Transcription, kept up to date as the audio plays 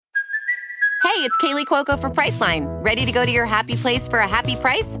Hey, it's Kaylee Cuoco for Priceline. Ready to go to your happy place for a happy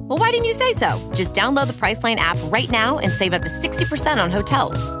price? Well, why didn't you say so? Just download the Priceline app right now and save up to 60% on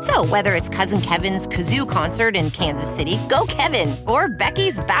hotels. So whether it's Cousin Kevin's Kazoo Concert in Kansas City, go Kevin, or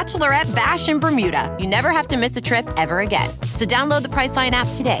Becky's Bachelorette Bash in Bermuda, you never have to miss a trip ever again. So download the Priceline app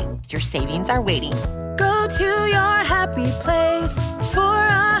today. Your savings are waiting. Go to your happy place for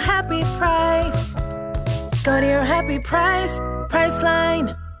a happy price. Go to your happy price,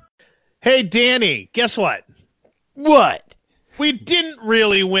 Priceline. Hey, Danny, guess what? What? We didn't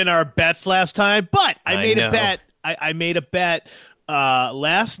really win our bets last time, but I made know. a bet. I made a bet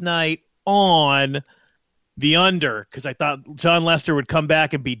last night on the under because I thought John Lester would come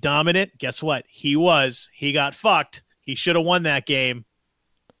back and be dominant. Guess what? He was. He got fucked. He should have won that game,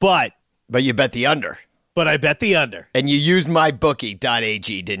 but you bet the under. But I bet the under. And you used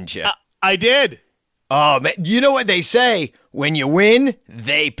mybookie.ag, didn't you? I did. Oh, man. You know what they say? When you win,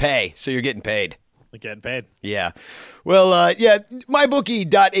 they pay. So you're getting paid. We're getting paid. Yeah. Well,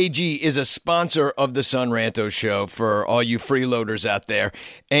 mybookie.ag is a sponsor of the Son Ranto Show for all you freeloaders out there.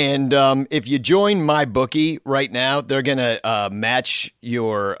 And if you join MyBookie right now, they're going to match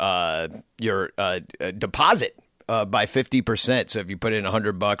your deposit by 50%. So if you put in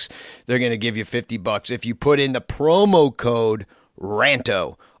 $100, they're going to give you $50. If you put in the promo code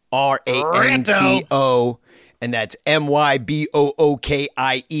RANTO, RANTO, and that's MYBOOKIE.AG.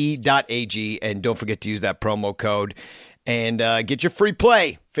 And don't forget to use that promo code and get your free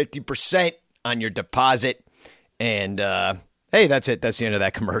play, 50% on your deposit. And hey, that's it. That's the end of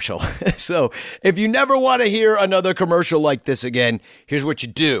that commercial. So if you never want to hear another commercial like this again, here's what you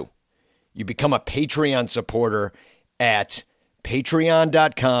do. You become a Patreon supporter at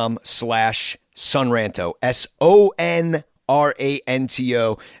patreon.com/Sonranto, SONRANTO. And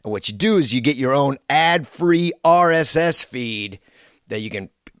what you do is you get your own ad-free RSS feed that you can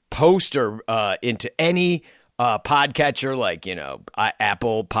post or into any podcatcher like,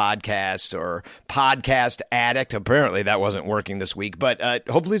 Apple Podcast or Podcast Addict. Apparently that wasn't working this week, but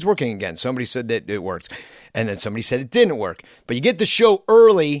hopefully it's working again. Somebody said that it works, and then somebody said it didn't work. But you get the show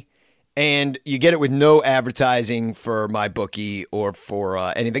early, and you get it with no advertising for MyBookie or for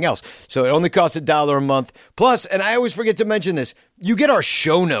anything else. So it only costs $1 a month. Plus, and I always forget to mention this, you get our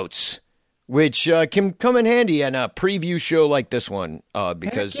show notes, which can come in handy in a preview show like this one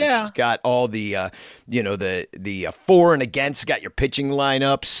because it's got all the, the for and against, got your pitching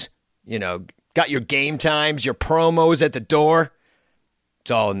lineups, got your game times, your promos at the door.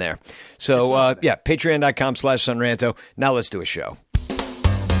 It's all in there. So, patreon.com/Sonranto. Now let's do a show.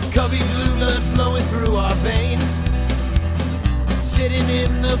 Cubby blue blood flowing through our veins, sitting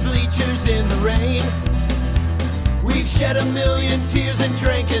in the bleachers in the rain. We've shed 1,000,000 tears and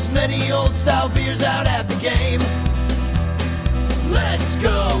drank as many old-style beers out at the game. Let's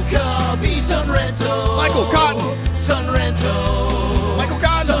go, Cubby Sonranto. Michael Cotton. Sonranto. Michael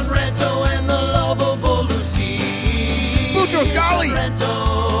Cotton. Sonranto and the lovable Lucy. Boutros Ghali.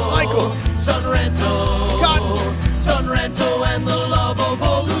 Sonranto. Michael. Sonranto. Cotton. Sonranto and the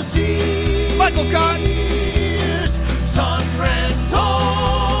lovable Lucy. Michael Cotton. Sonranto.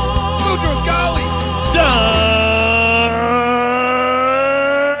 Boutros Ghali.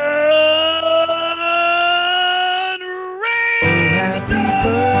 Happy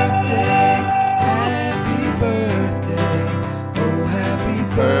birthday, happy birthday, oh happy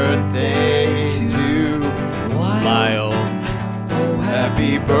Birthday to Lyle. oh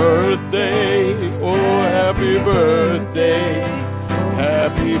Happy birthday, oh happy birthday,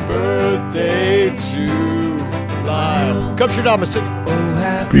 happy birthday to Lyle. Come Shadamason.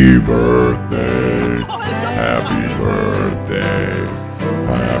 Happy birthday. Happy birthday.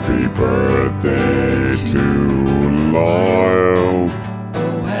 Happy birthday to Lyle.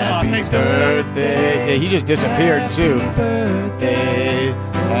 Happy birthday. Yeah, he just disappeared too.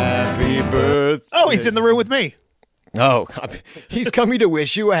 Happy birthday. Oh, he's in the room with me. Oh, he's coming to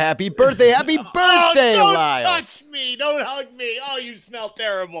wish you a happy birthday. Happy birthday, don't Lyle. touch me. Don't hug me. Oh, you smell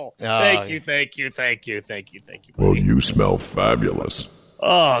terrible. Thank you. Well, you smell fabulous.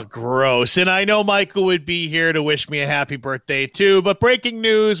 Oh, gross. And I know Michael would be here to wish me a happy birthday, too. But breaking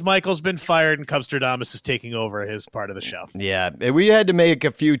news, Michael's been fired and Cubstradamus is taking over his part of the show. Yeah, we had to make a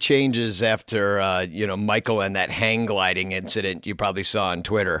few changes after, Michael and that hang gliding incident you probably saw on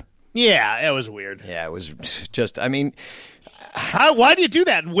Twitter. Yeah, it was weird. Yeah, it was just, Why do you do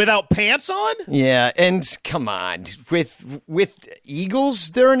that without pants on? Yeah, and come on, with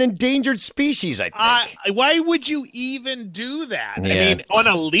eagles, they're an endangered species, I think. Why would you even do that? Yeah. I mean, on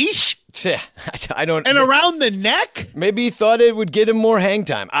a leash? I don't. And around the neck? Maybe he thought it would get him more hang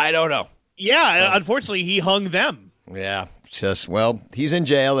time. I don't know. Yeah, unfortunately, he hung them. Yeah, just, well, he's in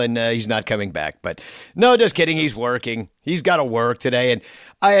jail and he's not coming back. But no, just kidding. He's working. He's got to work today. And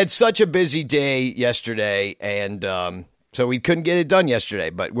I had such a busy day yesterday, and so we couldn't get it done yesterday.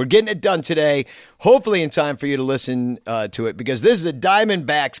 But we're getting it done today, hopefully in time for you to listen to it, because this is a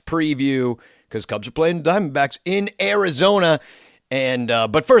Diamondbacks preview, because Cubs are playing the Diamondbacks in Arizona. And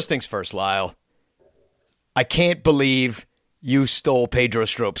but first things first, Lyle. I can't believe you stole Pedro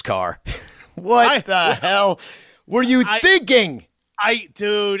Strop's car. What the hell were you thinking?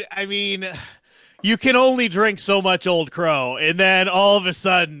 Dude, I mean, you can only drink so much Old Crow, and then all of a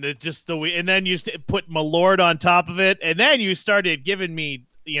sudden, and then you put Malort on top of it, and then you started giving me,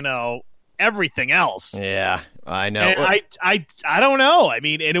 everything else. Yeah, I know. And I don't know. I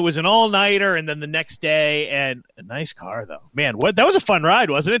mean, and it was an all-nighter, and then the next day, and a nice car, though. Man, that was a fun ride,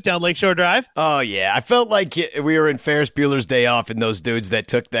 wasn't it, down Lakeshore Drive? Oh, yeah. I felt like we were in Ferris Bueller's Day Off, and those dudes that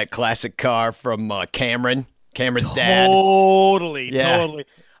took that classic car from Cameron's dad. Totally. Yeah.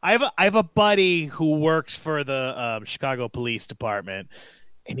 I have a buddy who works for the Chicago Police Department,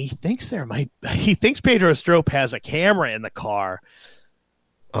 and he thinks Pedro Strop has a camera in the car.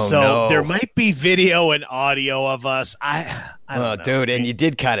 Oh, so no. there might be video and audio of us. I don't know. Dude, and you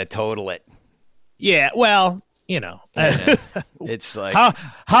did kind of total it. Yeah, well, It's like,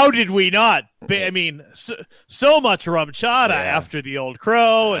 how did we not? I mean, so much rum chata after the Old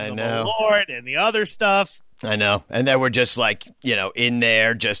Crow and the Malort and the other stuff. I know. And then we're just like, in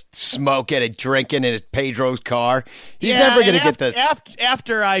there, just smoking and drinking in Pedro's car. He's never going to get this.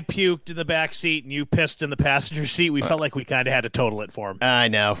 After I puked in the back seat and you pissed in the passenger seat, we felt like we kind of had to total it for him. I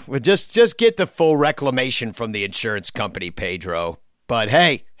know. Well, just get the full reclamation from the insurance company, Pedro. But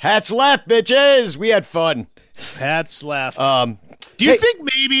hey, hats left, bitches. We had fun. Hats left. Do you think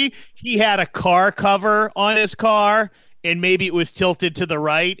maybe he had a car cover on his car? And maybe it was tilted to the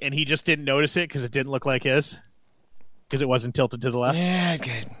right, and he just didn't notice it because it didn't look like his? Because it wasn't tilted to the left? Yeah,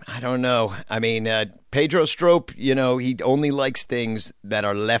 I don't know. I mean, Pedro Strop, he only likes things that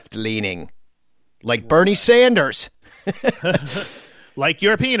are left-leaning. Like Bernie Sanders. Like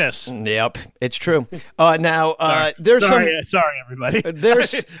your penis. Yep, it's true. Now, there's Sorry, everybody.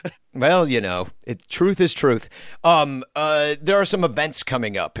 Truth is truth. There are some events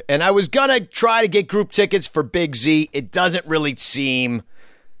coming up, and I was gonna try to get group tickets for Big Z. It doesn't really seem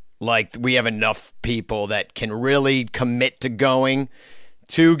like we have enough people that can really commit to going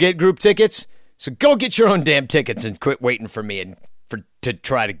to get group tickets. So go get your own damn tickets and quit waiting for me and to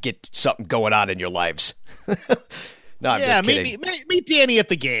try to get something going on in your lives. No, I'm just kidding. Meet Danny at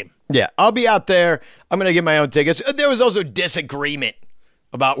the game. Yeah, I'll be out there. I'm going to get my own tickets. There was also disagreement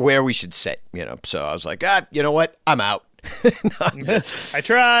about where we should sit, So I was like, you know what? I'm out. I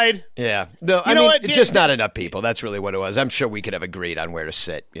tried. Yeah. No, it's just not enough people. That's really what it was. I'm sure we could have agreed on where to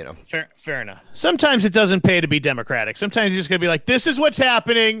sit, Fair enough. Sometimes it doesn't pay to be democratic. Sometimes you're just going to be like, this is what's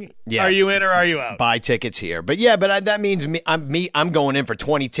happening. Yeah. Are you in or are you out? Buy tickets here. But that means I'm going in for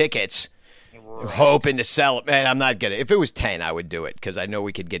 20 tickets. Hoping to sell it. Man, I'm not going to. If it was 10, I would do it because I know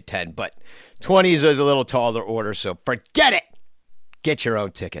we could get 10. But 20 is a little taller order, so forget it. Get your own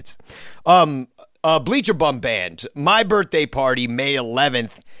tickets. Bleacher Bum Band. My birthday party, May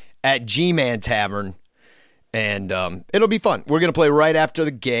 11th at G-Man Tavern. And it'll be fun. We're going to play right after the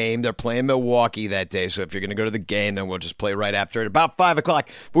game. They're playing Milwaukee that day. So if you're going to go to the game, then we'll just play right after it, about 5 o'clock.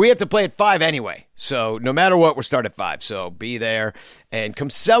 But we have to play at 5 anyway. So no matter what, we'll start at 5. So be there and come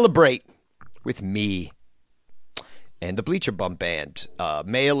celebrate with me and the Bleacher Bum Band.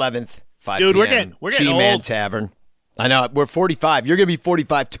 May 11th, 5 Dude, p.m. we're getting G-Man old. Tavern. I know, we're 45. You're going to be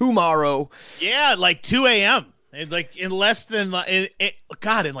 45 tomorrow. Yeah, like 2 a.m. In less than, in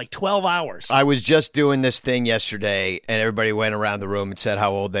 12 hours. I was just doing this thing yesterday, and everybody went around the room and said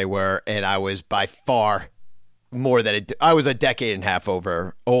how old they were, and I was by far more than I was a decade and a half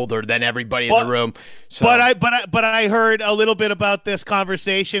older than everybody in the room. So. But I heard a little bit about this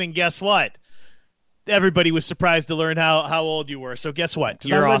conversation, and guess what? Everybody was surprised to learn how old you were. So guess what?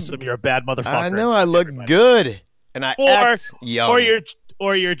 You're awesome. You're a bad motherfucker. I know I look good, and I act young.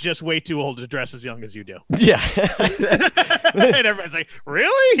 Or you're just way too old to dress as young as you do. Yeah. And everybody's like,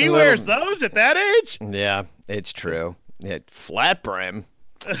 really? He wears those at that age? Yeah, it's true. Flat brim.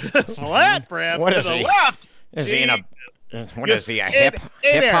 Flat brim. What to is the he? left. Is he a hip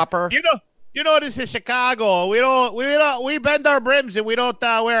hopper? You know this is Chicago. We bend our brims and we don't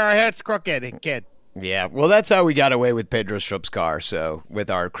wear our hats crooked, kid. Yeah, well, that's how we got away with Pedro Strup's car. So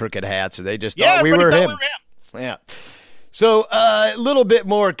with our crooked hats, they just thought we were him. Yeah. So a little bit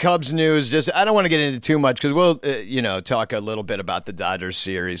more Cubs news. Just I don't want to get into too much because we'll talk a little bit about the Dodgers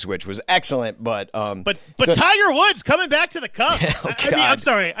series, which was excellent. But Tiger Woods coming back to the Cubs. Oh, I'm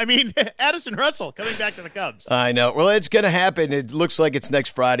sorry. I mean Addison Russell coming back to the Cubs. I know. Well, it's going to happen. It looks like it's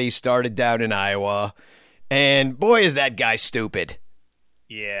next Friday. Started down in Iowa, and boy, is that guy stupid.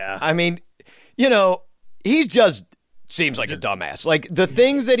 Yeah. I mean, he's just seems like a dumbass. Like the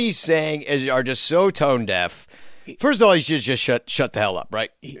things that he's saying are just so tone deaf. First of all, he should just shut the hell up, right?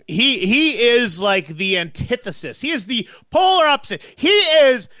 He is like the antithesis. He is the polar opposite. He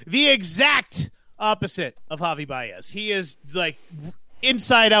is the exact opposite of Javi Baez. He is like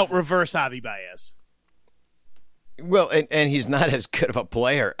inside out reverse Javi Baez. Well, and he's not as good of a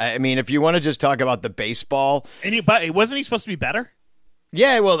player. I mean, if you want to just talk about the baseball, but wasn't he supposed to be better?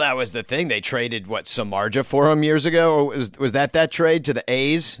 Yeah, well, that was the thing. They traded Samardzija for him years ago. Or was that trade to the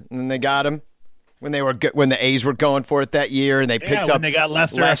A's, and then they got him? When the A's were going for it that year, and they picked up when they got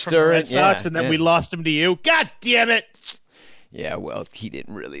Lester from the Red Sox, and then we lost him to you. God damn it! Yeah, well, he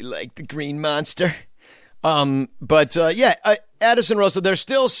didn't really like the Green Monster. Addison Russell. They're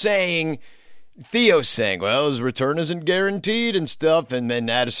still saying, Theo's saying, well, his return isn't guaranteed and stuff, and then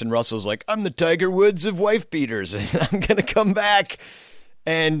Addison Russell's like, I'm the Tiger Woods of wife beaters, and I'm gonna come back,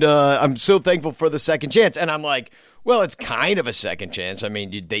 and I'm so thankful for the second chance, and I'm like. Well, it's kind of a second chance. I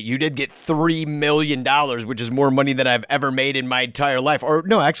mean, you did get $3 million, which is more money than I've ever made in my entire life. Or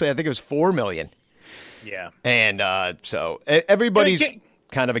no, actually, I think it was $4 million. Yeah. And so everybody's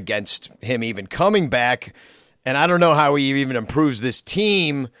kind of against him even coming back. And I don't know how he even improves this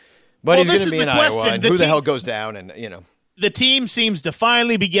team, but he's going to be in Iowa. And who the hell goes down? And the team seems to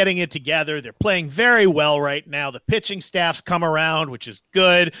finally be getting it together. They're playing very well right now. The pitching staff's come around, which is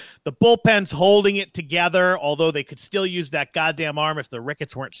good. The bullpen's holding it together, although they could still use that goddamn arm if the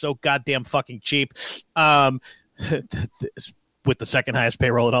Ricketts weren't so goddamn fucking cheap. With the second highest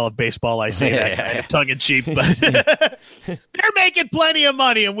payroll in all of baseball, I say that kind of tongue-in-cheek, but they're making plenty of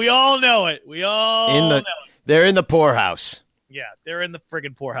money, and we all know it. Know it. They're in the poorhouse. Yeah, they're in the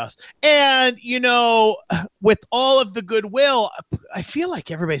friggin' poorhouse. And, with all of the goodwill, I feel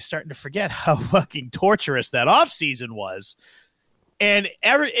like everybody's starting to forget how fucking torturous that offseason was. And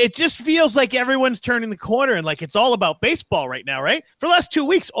it just feels like everyone's turning the corner and like it's all about baseball right now, right? For the last 2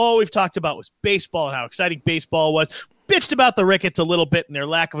 weeks, all we've talked about was baseball and how exciting baseball was. Bitched about the Ricketts a little bit and their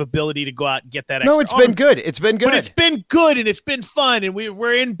lack of ability to go out and get that extra it's been good. It's been good. But it's been good and it's been fun. And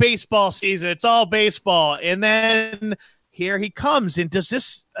we're in baseball season. It's all baseball. And then... here he comes, and does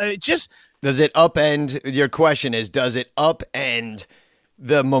this does it upend? Your question is, does it upend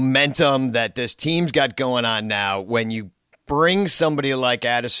the momentum that this team's got going on now when you bring somebody like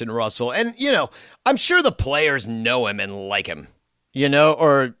Addison Russell? And I'm sure the players know him and like him,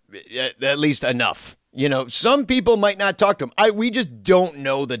 or at least enough. Some people might not talk to him. We just don't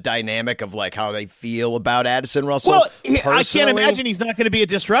know the dynamic of like how they feel about Addison Russell. Well, I can't imagine he's not going to be a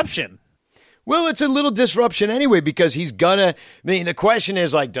disruption. Well, it's a little disruption anyway because he's gonna. I mean, the question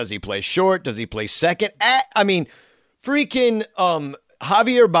is like, does he play short? Does he play second? Freaking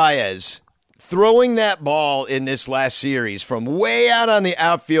Javier Baez throwing that ball in this last series from way out on the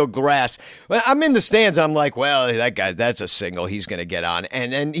outfield grass. Well, I'm in the stands. I'm like, well, that guy, that's a single. He's gonna get on,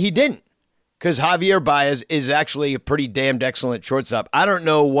 and he didn't because Javier Baez is actually a pretty damned excellent shortstop. I don't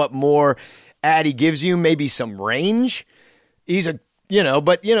know what more Addy gives you. Maybe some range. He's a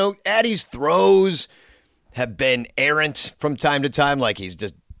Addy's throws have been errant from time to time. Like he's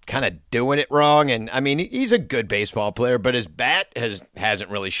just kind of doing it wrong. And I mean, he's a good baseball player, but his bat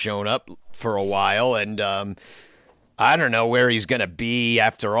hasn't really shown up for a while. And I don't know where he's going to be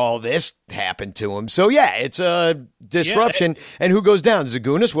after all this happened to him. So yeah, it's a disruption. And who goes down?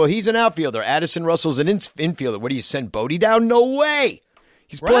 Zagunis? Well, he's an outfielder. Addison Russell's an infielder. What do you send Bodie down? No way.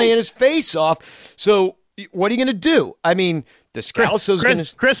 He's playing his face off. So what are you going to do? I mean, Descalso's going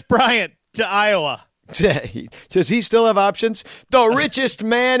to... Chris Bryant to Iowa. Does he still have options? The richest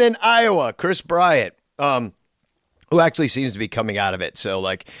man in Iowa, Chris Bryant, who actually seems to be coming out of it. So,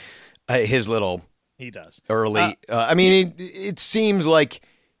 like, his little... He does. Early... it seems like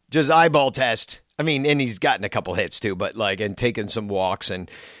just eyeball test. I mean, and he's gotten a couple hits, too, but, like, and taken some walks.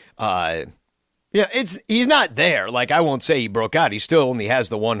 And, he's not there. Like, I won't say he broke out. He still only has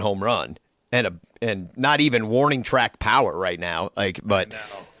the one home run. And not even warning track power right now.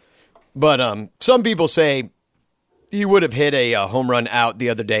 But some people say he would have hit a home run out the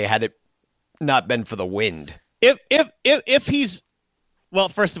other day had it not been for the wind. If he's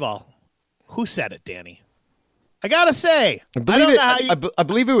first of all, who said it, Danny? I gotta say, I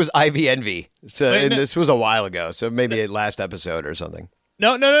believe it was Ivy Envy. So this was a while ago, so maybe last episode or something.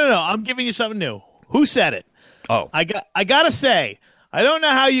 No. I'm giving you something new. Who said it? Oh, I gotta say, I don't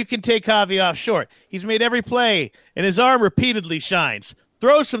know how you can take Javi off short. He's made every play, and his arm repeatedly shines.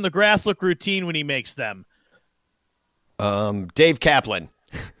 Throws from the grass look routine when he makes them. Dave Kaplan.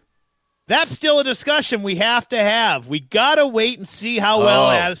 That's still a discussion we have to have. We got to wait and see how well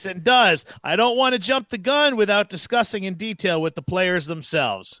Addison does. I don't want to jump the gun without discussing in detail with the players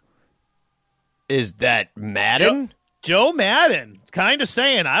themselves. Is that Madden? Joe Madden, kind of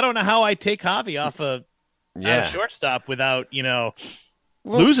saying, I don't know how I take Javi off a shortstop without,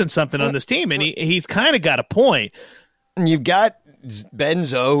 losing something on this team. And he's kind of got a point. And you've got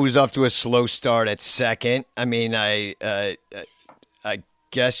Benzo, who's off to a slow start at second. I mean, I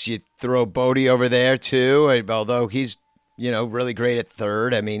guess you throw Bodie over there too, although he's, really great at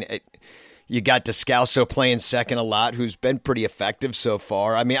third. I mean, you got Descalso playing second a lot, who's been pretty effective so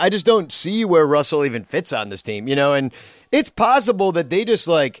far. I mean, I just don't see where Russell even fits on this team, and it's possible that they just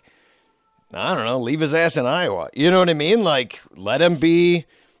leave his ass in Iowa. You know what I mean? Like, let him be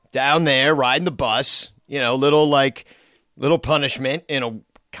down there riding the bus, little punishment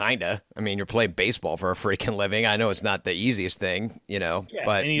kinda. I mean, you're playing baseball for a freaking living. I know it's not the easiest thing,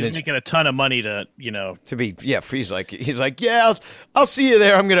 but and he's making a ton of money to be. Yeah, he's like, yeah, I'll see you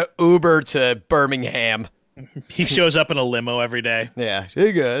there. I'm gonna Uber to Birmingham. He shows up in a limo every day. Yeah,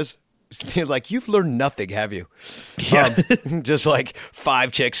 hey guys. He's like, you've learned nothing, have you? Yeah, just like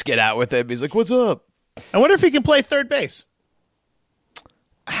 5 chicks get out with him. He's like, what's up? I wonder if he can play third base.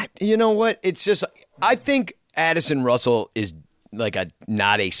 You know what? It's just, I think Addison Russell is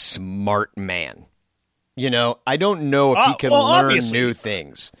not a smart man. I don't know if he can learn new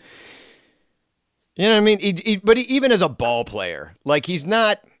things. You know what I mean? But even as a ball player, he's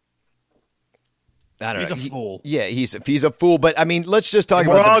not. I don't know. He's a fool. Yeah, he's a fool. But I mean, let's just talk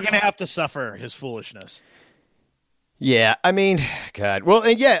about. We're all going to have to suffer his foolishness. Yeah, I mean, God. Well,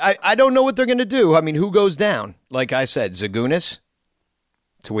 and yeah, I don't know what they're going to do. I mean, who goes down? Like I said, Zagunis.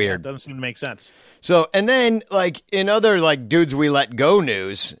 It's weird. Doesn't seem to make sense. So, and then, in other, dudes we let go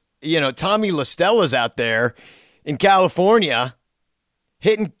news, Tommy LaStella's out there in California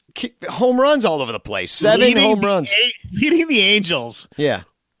hitting home runs all over the place. 7 home runs. Leading the Angels. Yeah.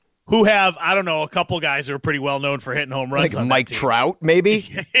 Who have, I don't know, a couple guys who are pretty well known for hitting home runs. Like Mike Trout,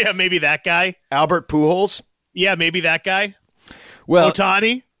 maybe? Yeah, maybe that guy. Albert Pujols? Yeah, maybe that guy. Well,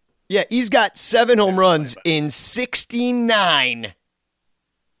 Ohtani? Yeah, he's got 7 home runs in 69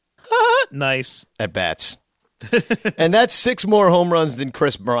 nice at bats. And that's 6 more home runs than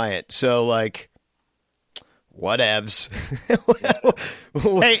Chris Bryant. So, whatevs.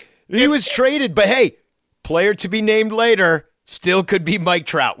 Hey, he was traded, but hey, player to be named later still could be Mike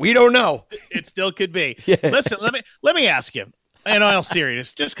Trout. We don't know. It still could be. Yeah. Listen, let me ask you. In all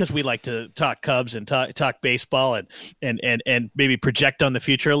seriousness, just because we like to talk Cubs and talk baseball and maybe project on the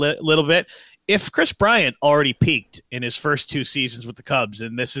future a little bit. If Chris Bryant already peaked in his first 2 seasons with the Cubs,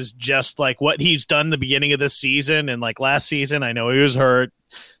 and this is just what he's done the beginning of this season and last season, I know he was hurt.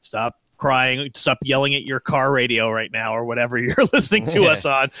 Stop crying. Stop yelling at your car radio right now or whatever you're listening to us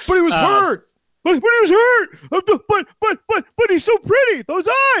on. But he was hurt. But he was hurt. But he's so pretty. Those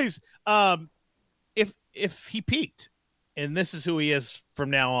eyes. If he peaked, and this is who he is from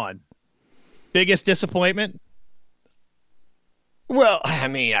now on, biggest disappointment. Well, I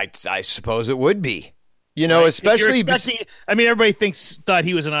mean, I suppose it would be, right? Especially. Everybody thought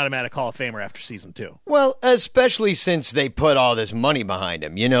he was an automatic Hall of Famer after season 2. Well, especially since they put all this money behind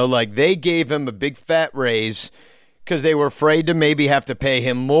him. They gave him a big fat raise because they were afraid to maybe have to pay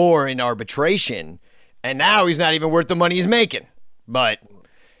him more in arbitration, and now he's not even worth the money he's making. But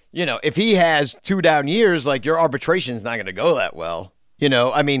if he has 2 down years, your arbitration's not going to go that well.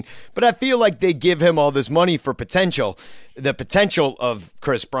 But I feel like they give him all this money for the potential of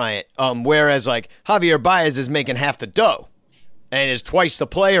Chris Bryant, whereas Javier Baez is making half the dough and is twice the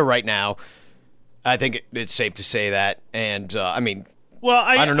player right now. I think it's safe to say that. And, I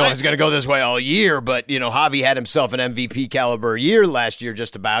don't know if it's going to go this way all year, but, Javi had himself an MVP caliber year last year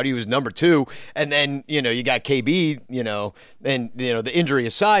just about. He was number 2. And then, you got KB, and, the injury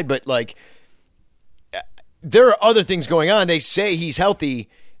aside, but, there are other things going on. They say he's healthy,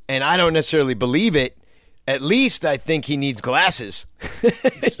 and I don't necessarily believe it. At least I think he needs glasses.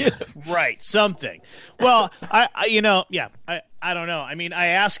 Right, something. Well, I don't know. I mean, I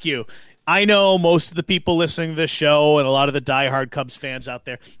ask you, I know most of the people listening to this show and a lot of the diehard Cubs fans out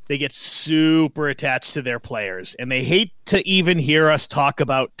there, they get super attached to their players, and they hate to even hear us talk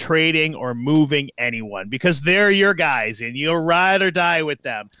about trading or moving anyone because they're your guys, and you'll ride or die with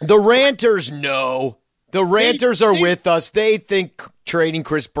them. The ranters know. The ranters are with us. They think trading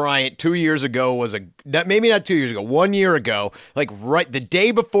Chris Bryant 2 years ago was maybe not 2 years ago, 1 year ago, like right the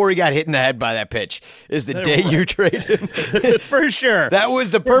day before he got hit in the head by that pitch is the day you traded him. For sure. That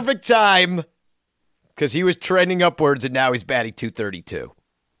was the perfect time because he was trending upwards and now he's batting .232.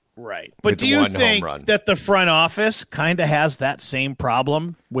 Right. But do you think that the front office kind of has that same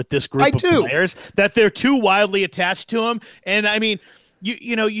problem with this group of players, that they're too wildly attached to him? And I mean,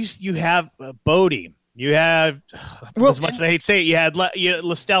 you have Bodie. You have, as much as I hate to say it, you had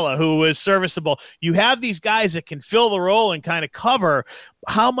LaStella, who was serviceable. You have these guys that can fill the role and kind of cover.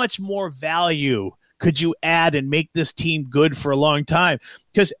 How much more value could you add and make this team good for a long time?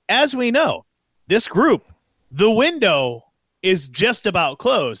 Because as we know, this group, the window is just about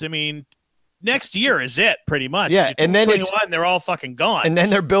closed. I mean, next year is it, pretty much. Yeah, and then they're all fucking gone. And then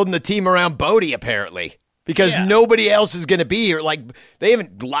they're building the team around Bodie, apparently. Because nobody else is going to be here. Like, they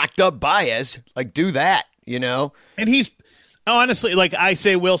haven't locked up Baez. Like, do that, And he's, honestly, like I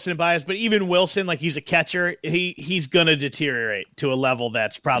say Wilson and Baez, but even Wilson, like he's a catcher, he's going to deteriorate to a level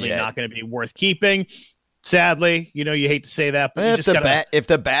that's probably not going to be worth keeping. Sadly, you hate to say that, but if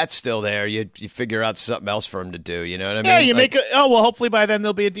the bat's still there, you figure out something else for him to do. You know what I mean? Yeah, you make hopefully by then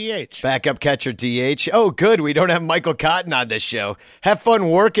there'll be a DH. Backup catcher DH. Oh, good. We don't have Michael Cotton on this show. Have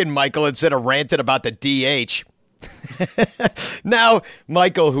fun working, Michael, instead of ranting about the DH. Now,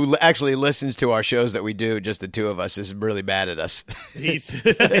 Michael, who actually listens to our shows that we do, just the two of us, is really mad at us. He's,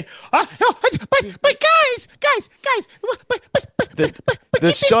 but guys,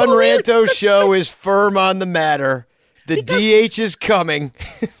 the Son Ranto show is firm on the matter. The DH is coming.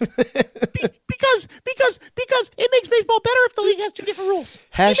 because it makes baseball better if the league has two different rules.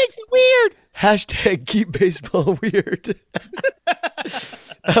 It makes it weird. Hashtag keep baseball weird.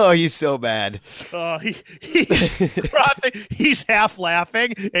 Oh, he's so bad. He's half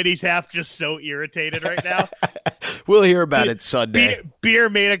laughing and he's half just so irritated right now. We'll hear about it Sunday. Beer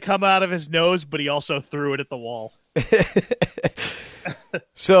made it come out of his nose, but he also threw it at the wall.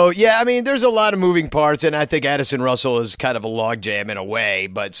 So, yeah, I mean, there's a lot of moving parts, and I think Addison Russell is kind of a logjam in a way.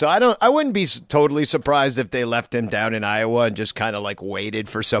 But so I wouldn't be totally surprised if they left him down in Iowa and just kind of like waited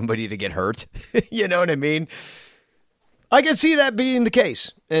for somebody to get hurt. You know what I mean? I can see that being the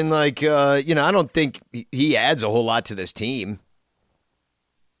case. And like, I don't think he adds a whole lot to this team.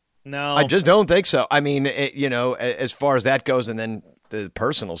 No, I just don't think so. I mean, as far as that goes, and then the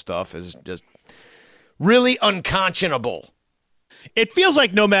personal stuff is just really unconscionable. It feels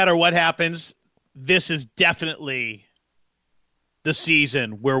like no matter what happens, this is definitely the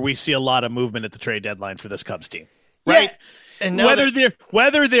season where we see a lot of movement at the trade deadline for this Cubs team, right? Yeah. And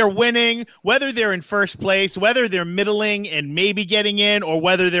whether they're winning, whether they're in first place, whether they're middling and maybe getting in, or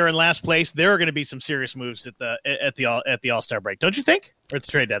whether they're in last place, there are going to be some serious moves at the All-Star break, don't you think? Or at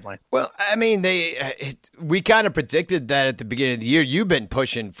the trade deadline? Well, I mean, we kind of predicted that at the beginning of the year. You've been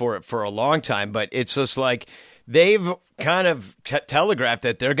pushing for it for a long time, but it's just like they've kind of telegraphed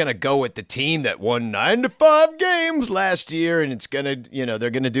that they're going to go with the team that won 9-5 games last year, and it's going to, they're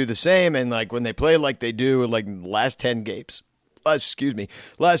going to do the same. And like when they play like they do, like last 10 games.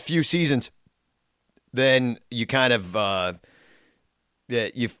 Last few seasons, then you kind of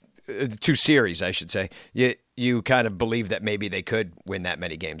two series, I should say. You kind of believe that maybe they could win that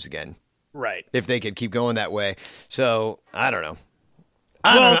many games again, right? If they could keep going that way. So I don't know.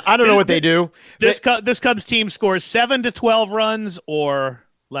 I don't know what they do. This Cubs team scores 7 to 12 runs or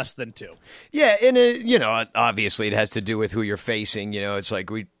less than 2. Yeah, and obviously it has to do with who you're facing. It's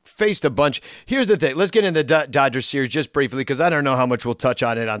like we faced a bunch. Here's the thing. Let's get into the Dodgers series just briefly because I don't know how much we'll touch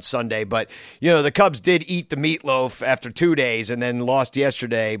on it on Sunday. But, the Cubs did eat the meatloaf after 2 days and then lost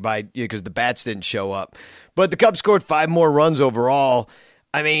yesterday because the bats didn't show up. But the Cubs scored 5 more runs overall.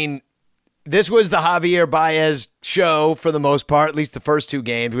 I mean, this was the Javier Baez show for the most part, at least the first 2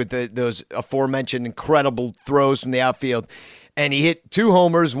 games with those aforementioned incredible throws from the outfield. And he hit 2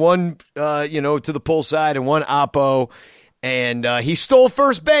 homers, one, to the pull side and one oppo. And he stole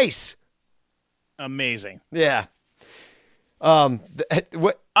first base. Amazing. Yeah. Now,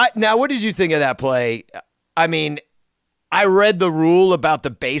 what did you think of that play? I mean, I read the rule about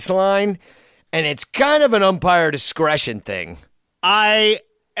the baseline, and it's kind of an umpire discretion thing.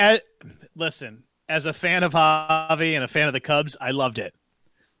 Listen, as a fan of Javi and a fan of the Cubs, I loved it.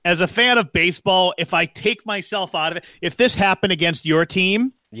 As a fan of baseball, if I take myself out of it, if this happened against your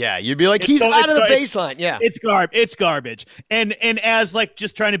team, yeah, you'd be like, he's out of the baseline. Yeah, it's garbage. And as like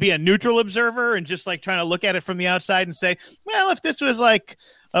just trying to be a neutral observer and just like trying to look at it from the outside and say, well, if this was like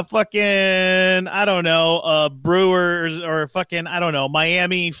a fucking, I don't know, Brewers or fucking, I don't know,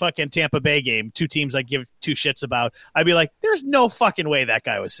 Miami fucking Tampa Bay game, 2 teams I give 2 shits about, I'd be like, there's no fucking way that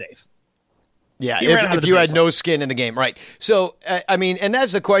guy was safe. Yeah, He ran out of if the you had baseline. no skin in the game, right? So, I mean, and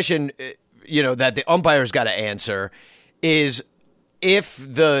that's the question, that the umpire's got to answer is if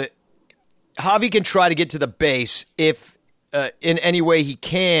Javi can try to get to the base if in any way he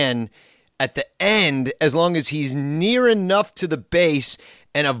can at the end, as long as he's near enough to the base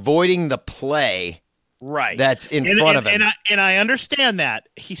and avoiding the play Right. that's in front of him. And I understand that.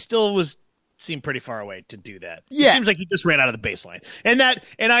 He still seemed pretty far away to do that. Yeah. It seems like he just ran out of the baseline. And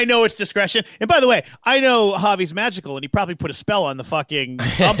I know it's discretion. And by the way, I know Javi's magical, and he probably put a spell on the fucking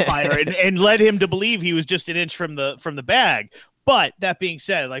umpire and led him to believe he was just an inch from the bag. But that being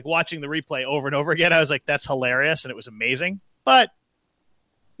said, like watching the replay over and over again, I was like, that's hilarious and it was amazing. But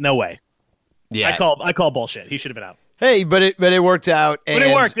no way. Yeah. I call bullshit. He should have been out. Hey, but it worked out. But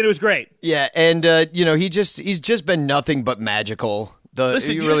it worked, and it was great. Yeah, and he's just been nothing but magical.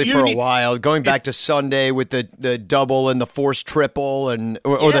 Listen, for a need- while, going back to Sunday with the double and the forced triple or the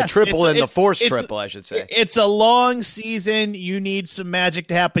Yes, triple and the forced it's- triple, I should say. It's a long season. You need some magic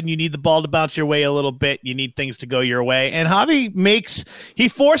to happen. You need the ball to bounce your way a little bit. You need things to go your way. And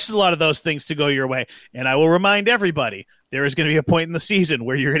Javi forces a lot of those things to go your way. And I will remind everybody, there is going to be a point in the season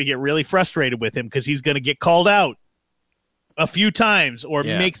where you're going to get really frustrated with him because he's going to get called out a few times or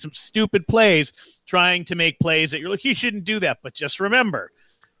make some stupid plays trying to make plays that you're like, he shouldn't do that. But just remember,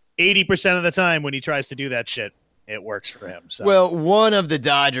 80% of the time when he tries to do that shit, it works for him. So. Well, one of the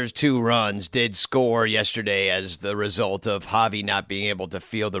Dodgers' 2 runs did score yesterday as the result of Javi not being able to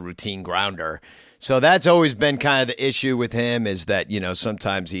field the routine grounder. So that's always been kind of the issue with him is that,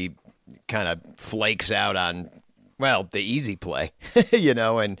 sometimes he kind of flakes out on, the easy play,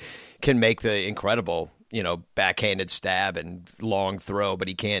 and can make the incredible, backhanded stab and long throw, but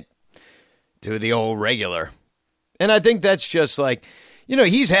he can't do the old regular. And I think that's just like,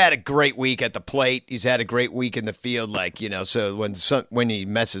 he's had a great week at the plate. He's had a great week in the field. So when he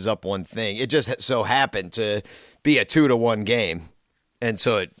messes up one thing, it just so happened to be a 2-1 game. And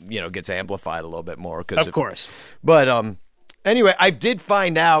so it, gets amplified a little bit more. Of course. But anyway, I did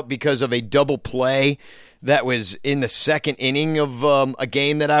find out because of a double play that was in the second inning of a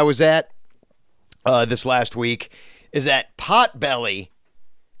game that I was at this last week, is that Potbelly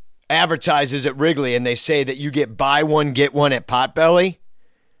advertises at Wrigley, and they say that you get buy one, get one at Potbelly.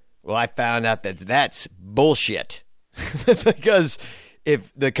 Well, I found out that that's bullshit. Because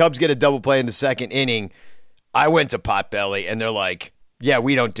if the Cubs get a double play in the second inning, I went to Potbelly, and they're like, yeah,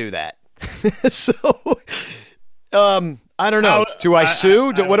 we don't do that. So, I don't know. Do I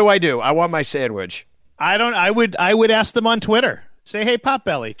sue? What do I do? I want my sandwich. I would ask them on Twitter. Say, hey,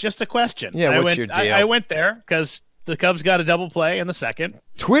 Potbelly, just a question. Yeah, what's your deal? I went there because the Cubs got a double play in the second.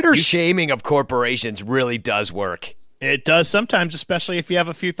 Twitter shaming of corporations really does work. It does sometimes, especially if you have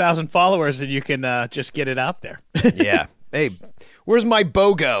a few thousand followers and you can just get it out there. Yeah. Hey, where's my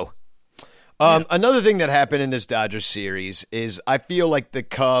BOGO? Another thing that happened in this Dodgers series is I feel like the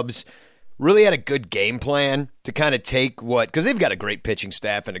Cubs really had a good game plan to kind of take because they've got a great pitching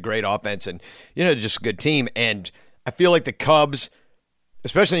staff and a great offense and, just a good team. And I feel like the Cubs,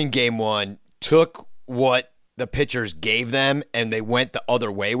 especially in game 1, took what the pitchers gave them and they went the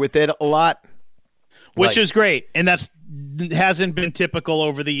other way with it a lot. Which is great. And hasn't been typical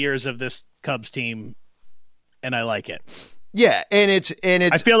over the years of this Cubs team. And I like it. Yeah, and it's.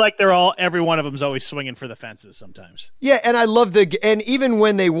 I feel like every one of them is always swinging for the fences sometimes. Yeah, and I love and even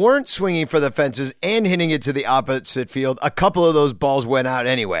when they weren't swinging for the fences and hitting it to the opposite field, a couple of those balls went out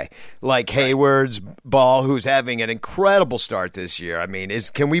anyway. Like Hayward's ball, who's having an incredible start this year. I mean,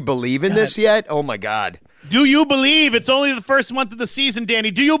 can we believe in this yet? Oh my God! Do you believe? It's only the first month of the season,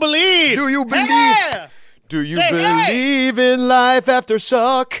 Danny. Do you believe? Do you believe? Yeah! Do you believe in life after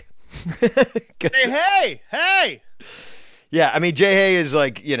suck? Hey! Yeah, I mean, Jay Hay is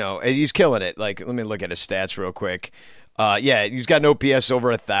like, he's killing it. Like, let me look at his stats real quick. Yeah, he's got an OPS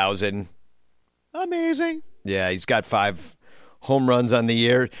over 1,000. Amazing. Yeah, he's got 5 home runs on the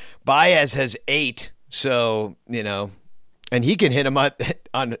year. Baez has 8, so, and he can hit them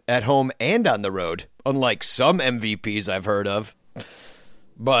at home and on the road, unlike some MVPs I've heard of.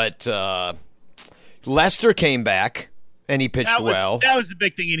 But Lester came back. And he pitched well. That was the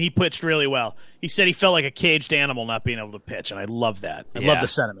big thing, and he pitched really well. He said he felt like a caged animal not being able to pitch, and I love that. I love the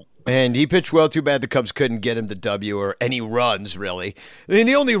sentiment. And he pitched well. Too bad the Cubs couldn't get him the W or any runs, really. I mean,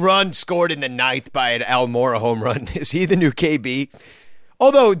 the only run scored in the 9th by an Almora home run. Is he the new KB?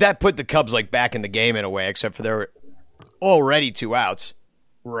 Although that put the Cubs back in the game in a way, except for there were already 2 outs.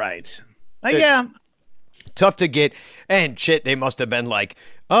 Right. Yeah. Tough to get. And shit, they must have been like,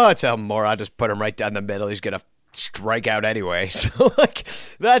 oh, it's Almora. I'll just put him right down the middle. He's going to strike out anyway. So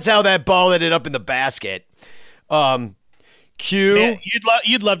that's how that ball ended up in the basket. Can Q. Man,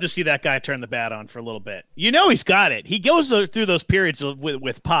 you'd love to see that guy turn the bat on for a little bit. You know he's got it. He goes through those periods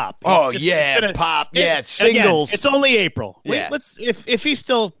with Pop. Pop. Singles. Again, it's only April. Yeah. If he's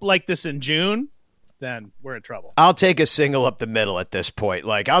still like this in June, then we're in trouble. I'll take a single up the middle at this point.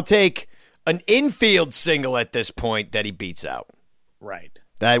 Like, I'll take an infield single at this point that he beats out. Right.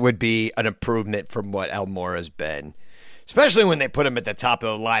 That would be an improvement from what Almora's been, especially when they put him at the top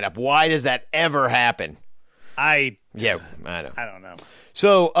of the lineup. Why does that ever happen? I don't know.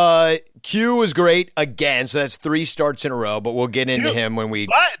 So Q was great again. So that's 3 starts in a row, but we'll get into him when we.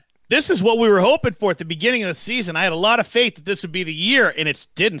 But this is what we were hoping for at the beginning of the season. I had a lot of faith that this would be the year, and it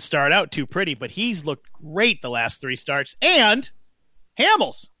didn't start out too pretty. But he's looked great the last 3 starts. And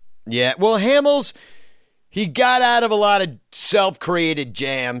Hamels. Yeah, well, Hamels, he got out of a lot of self-created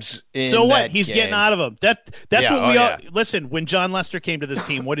jams. So what? He's game. getting out of them. That's what we all listen. When John Lester came to this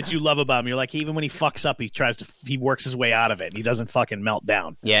team, what did you love about him? You're like, even when he fucks up, he works his way out of it. He doesn't fucking melt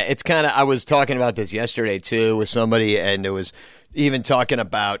down. Yeah, it's kind of. I was talking about this yesterday too with somebody, and it was even talking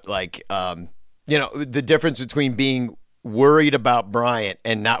about like, the difference between being worried about Bryant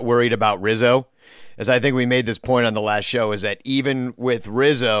and not worried about Rizzo. As I think we made this point on the last show, is that even with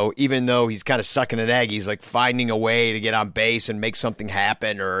Rizzo, even though he's kind of sucking an egg, he's like finding a way to get on base and make something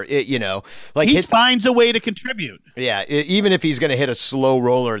happen, or he finds a way to contribute. Yeah, even if he's going to hit a slow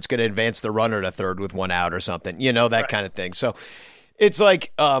roller, it's going to advance the runner to third with 1 out or something, that kind of thing. So it's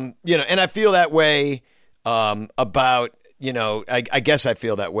like, and I feel that way about. I guess I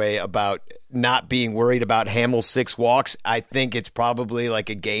feel that way about not being worried about Hamel's 6 walks. I think it's probably like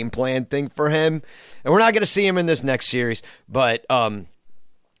a game plan thing for him. And we're not going to see him in this next series, but,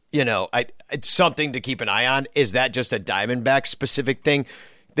 it's something to keep an eye on. Is that just a Diamondback specific thing?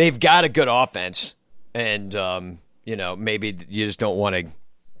 They've got a good offense, and, maybe you just don't want to.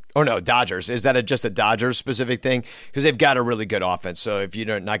 Oh, no, Dodgers. Is that just a Dodgers specific thing? Because they've got a really good offense, so if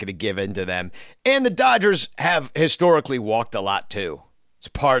you're not going to give in to them. And the Dodgers have historically walked a lot, too. It's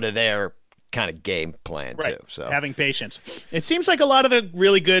part of their kind of game plan, too. So having patience. It seems like a lot of the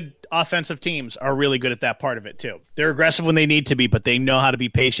really good offensive teams are really good at that part of it, too. They're aggressive when they need to be, but they know how to be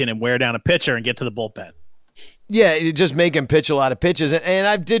patient and wear down a pitcher and get to the bullpen. Yeah, you just make him pitch a lot of pitches. And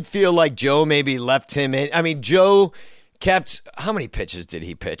I did feel like Joe maybe left him in. I mean, Joe kept, how many pitches did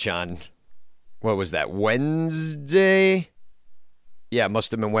he pitch on? What was that, Wednesday? Yeah, it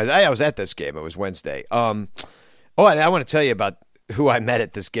must have been Wednesday. I was at this game. It was Wednesday. And I want to tell you about who I met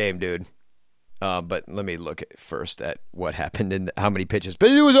at this game, dude. But let me look first at what happened and how many pitches. But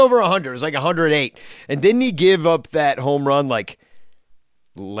it was over 100. It was like 108. And didn't he give up that home run like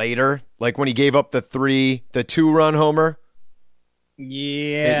later? Like when he gave up the 2-run homer?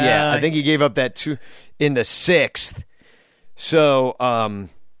 Yeah. I think he gave up that 2 in the 6th. So, 2-run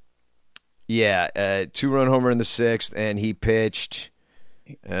homer in the 6th, and he pitched.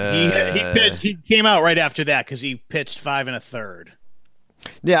 He came out right after that because he pitched 5 1/3.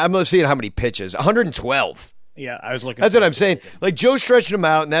 Yeah, I'm seeing how many pitches. 112. Yeah, I was looking. That's what I'm saying. Like Joe stretched him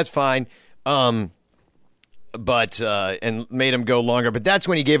out, and that's fine. But and made him go longer. But that's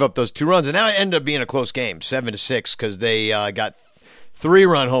when he gave up those 2 runs, and that ended up being a close game, 7-6, because they got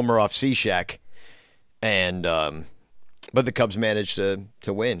 3-run homer off Cishek, and. But the Cubs managed to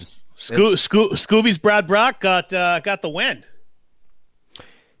win. Scooby's Brad Brock got the win.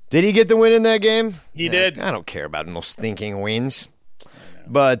 Did he get the win in that game? He did. I don't care about no stinking wins.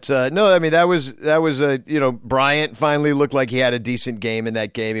 But no, I mean that was Bryant finally looked like he had a decent game in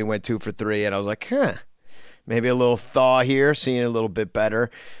that game. He went 2 for 3, and I was like, maybe a little thaw here, seeing a little bit better.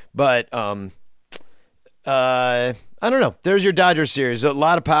 But I don't know. There's your Dodgers series. A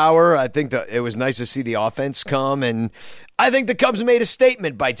lot of power. I think that it was nice to see the offense come, and I think the Cubs made a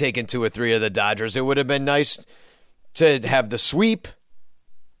statement by taking 2 or 3 of the Dodgers. It would have been nice to have the sweep.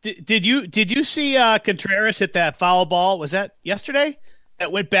 Did you see Contreras hit that foul ball? Was that yesterday?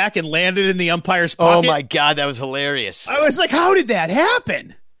 That went back and landed in the umpire's pocket? Oh, my God. That was hilarious. I was like, how did that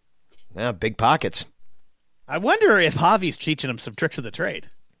happen? Yeah, big pockets. I wonder if Javi's teaching him some tricks of the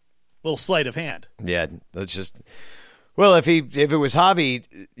trade. Little sleight of hand. Yeah, that's just... Well, if it was Javi,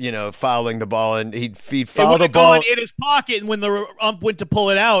 fouling the ball and he'd foul the ball in his pocket, and when the ump went to pull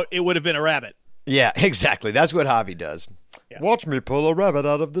it out, it would have been a rabbit. Yeah, exactly. That's what Javi does. Yeah. Watch me pull a rabbit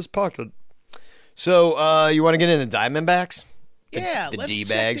out of this pocket. So, you want to get into Diamondbacks? The let's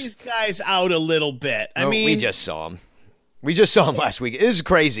D-bags? check these guys out a little bit. I mean, we just saw them. We just saw them last week. This is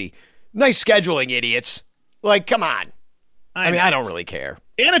crazy. Nice scheduling, idiots. Like, come on. I mean, I don't really care.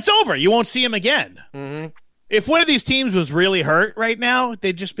 And it's over. You won't see him again. Mm-hmm. If one of these teams was really hurt right now,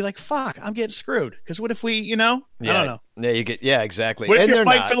 they'd just be like, fuck, I'm getting screwed. Because what if we, I don't know. Yeah, exactly. What if you're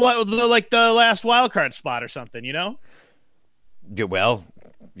fighting for the last wild card spot or something, Well,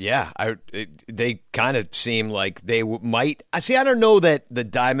 yeah, they kind of seem like they might. I don't know that the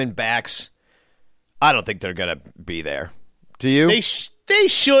Diamondbacks. I don't think they're gonna be there. Do you? They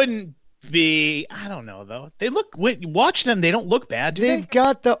shouldn't be. I don't know though. They look. Watching them, they don't look bad. They've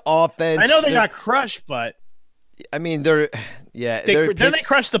got the offense. I know they got crushed, but I mean they're. Yeah, then they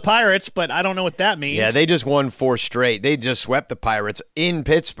crushed the Pirates, but I don't know what that means. Yeah, they just won 4 straight. They just swept the Pirates in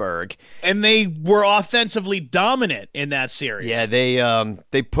Pittsburgh, and they were offensively dominant in that series. Yeah,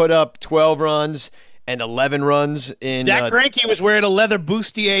 they put up 12 runs and 11 runs in. Zach Greinke was wearing a leather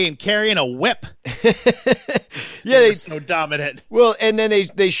bustier and carrying a whip. Yeah, they were so dominant. Well, and then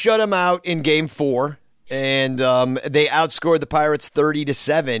they shut him out in Game 4. And they outscored the Pirates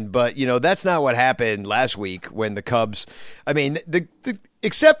 30-7, but that's not what happened last week when the Cubs. I mean,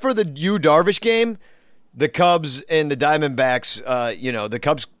 except for the Yu Darvish game, the Cubs and the Diamondbacks. The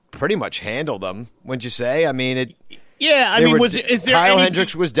Cubs pretty much handled them. Wouldn't you say? I mean, Yeah, I mean, is there Kyle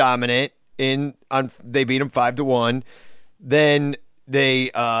Hendricks was dominant they beat him 5-1. Then they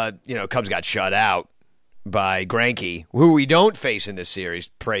Cubs got shut out by Greinke, who we don't face in this series.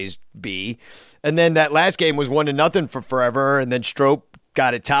 Praise be. And then that last game was 1-0 for forever, and then Stroop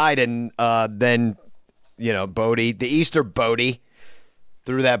got it tied, and then Bodie, the Easter Bodie,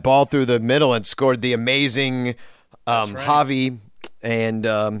 threw that ball through the middle and scored the amazing Javi,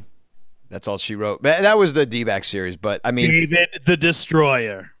 and that's all she wrote. That was the D-back series, but I mean, David the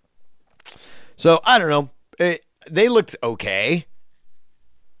Destroyer. So I don't know. They looked okay.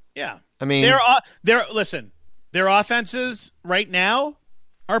 Yeah, I mean, listen, their offenses right now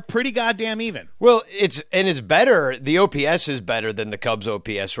are pretty goddamn even. Well, it's better. The OPS is better than the Cubs'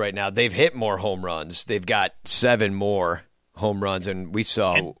 OPS right now. They've hit more home runs. They've got 7 more home runs, and we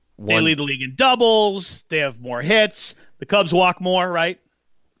saw one. They lead the league in doubles. They have more hits. The Cubs walk more, right?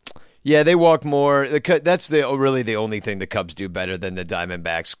 Yeah, they walk more. That's really the only thing the Cubs do better than the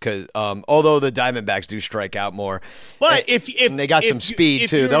Diamondbacks. Because although the Diamondbacks do strike out more, but and they got some speed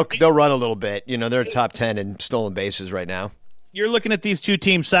too. They'll run a little bit. They're top 10 in stolen bases right now. You're looking at these two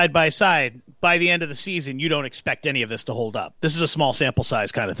teams side by side. By the end of the season, you don't expect any of this to hold up. This is a small sample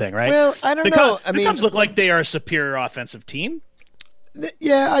size kind of thing, right? Well, I don't know. The Cubs look like they are a superior offensive team.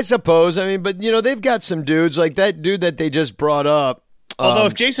 Yeah, I suppose. I mean, but they've got some dudes like that dude that they just brought up. Although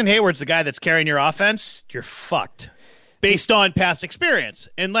if Jason Hayward's the guy that's carrying your offense, you're fucked. Based on past experience,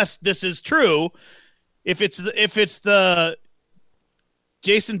 unless this is true, if it's the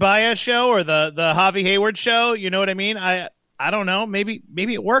Jason Baez show or the Javi Hayward show, you know what I mean? I don't know. Maybe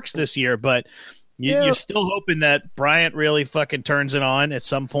it works this year, but you're still hoping that Bryant really fucking turns it on at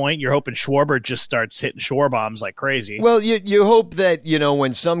some point. You're hoping Schwarber just starts hitting shore bombs like crazy. Well, you hope that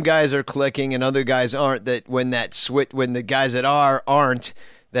when some guys are clicking and other guys aren't, that when the guys that aren't,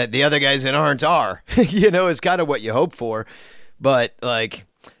 that the other guys that aren't are. Is kind of what you hope for. But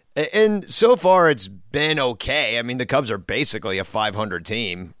and so far it's been okay. I mean, the Cubs are basically a 500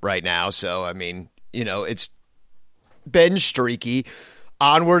 team right now, so I mean, it's been streaky,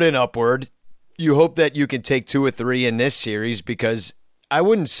 onward and upward. You hope that you can take 2 or 3 in this series because I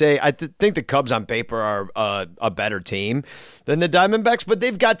wouldn't say – I think the Cubs on paper are a better team than the Diamondbacks, but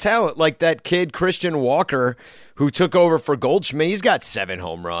they've got talent. Like that kid Christian Walker who took over for Goldschmidt. He's got 7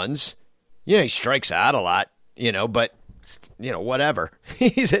 home runs. He strikes out a lot, but, whatever.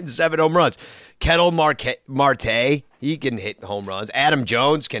 He's hitting 7 home runs. Kettle Marte, he can hit home runs. Adam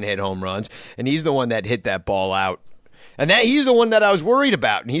Jones can hit home runs, and he's the one that hit that ball out. And he's the one that I was worried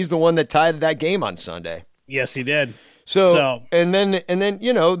about, and he's the one that tied that game on Sunday. Yes, he did. So and then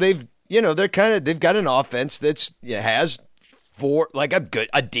they've got an offense that's has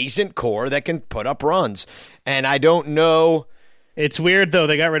a decent core that can put up runs. And I don't know. It's weird though.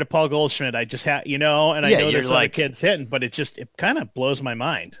 They got rid of Paul Goldschmidt. I just and I know there's other kids hitting, but it kind of blows my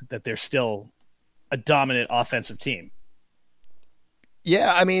mind that they're still a dominant offensive team.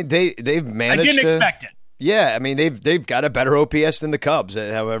 Yeah, I mean they've managed. I didn't expect it. Yeah, I mean they've got a better OPS than the Cubs,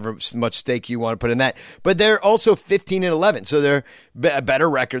 however much stake you want to put in that. But they're also 15-11, so they're a better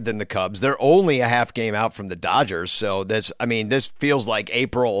record than the Cubs. They're only a half game out from the Dodgers, so this feels like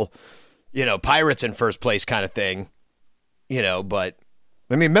April, Pirates in first place kind of thing, But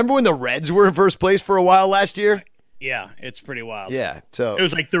I mean, remember when the Reds were in first place for a while last year? Yeah, it's pretty wild. Yeah, so it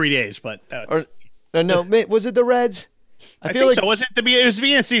was like 3 days, but no, was it the Reds? I think so. Wasn't it it was the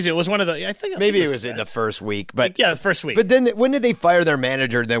beginning of the season. It was one of the. Maybe it was in the first week, but the first week. But then when did they fire their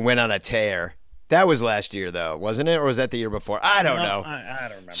manager? And then went on a tear. That was last year, though, wasn't it, or was that the year before? I don't know. I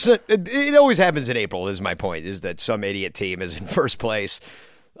don't remember. So, it always happens in April. Is my point? Is that some idiot team is in first place?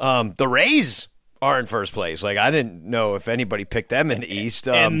 The Rays are in first place. Like, I didn't know if anybody picked them in the East.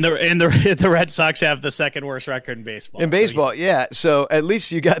 And the Red Sox have the second worst record in baseball. In baseball, yeah. So at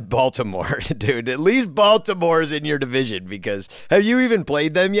least you got Baltimore, dude. At least Baltimore's in your division, because have you even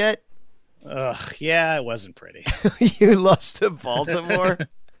played them yet? Yeah, it wasn't pretty. You lost to Baltimore?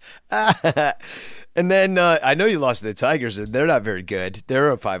 And then I know you lost to the Tigers, and they're not very good. They're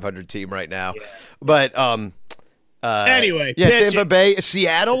a 500 team right now. Yeah. But anyway, yeah, Tampa Bay,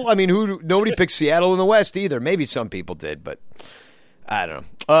 Seattle. I mean, nobody picked Seattle in the West either. Maybe some people did, but I don't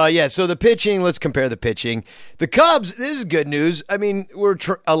know. Yeah, so the pitching, let's compare the pitching. The Cubs, this is good news. I mean, we're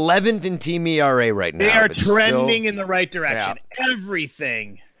 11th in team ERA right now. They are trending in the right direction. Yeah.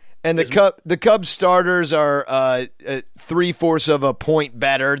 Everything. And the Cubs starters are 3/4 of a point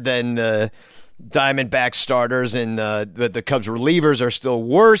better than the Diamondbacks starters, and the Cubs relievers are still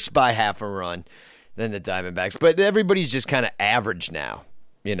worse by half a run than the Diamondbacks. But everybody's just kind of average now,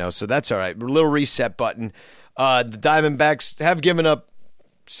 so that's all right. A little reset button. The Diamondbacks have given up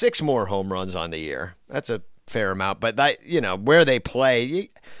 6 more home runs on the year. That's a fair amount. But where they play,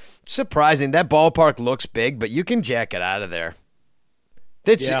 surprising. That ballpark looks big, but you can jack it out of there.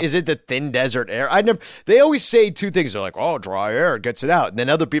 Is it the thin desert air? They always say 2 things. They're like, oh, dry air gets it out. And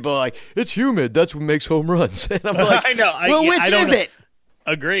then other people are like, it's humid. That's what makes home runs. And I'm like, I know. Well, which is it?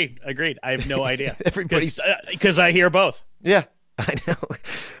 Agreed. I have no idea. Everybody's because I hear both. Yeah, I know.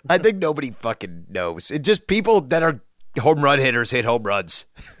 I think nobody fucking knows. It's just people that are home run hitters hit home runs.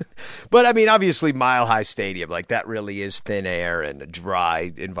 But I mean, obviously, Mile High Stadium, like that really is thin air and a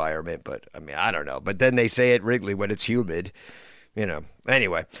dry environment. But I mean, I don't know. But then they say at Wrigley when it's humid.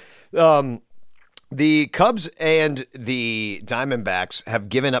 Anyway, the Cubs and the Diamondbacks have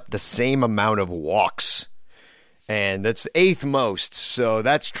given up the same amount of walks, and that's 8th most, so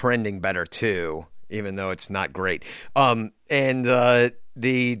that's trending better too, even though it's not great. And the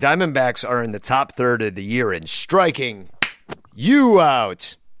Diamondbacks are in the top third of the year in striking you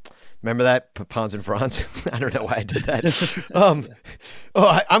out. Remember that, Pons and Franz? I don't know why I did that.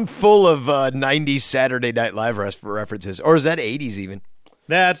 I'm full of 90s Saturday Night Live references. Or is that 80s even?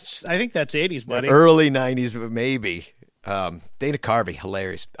 I think that's 80s, buddy. Early 90s, maybe. Dana Carvey,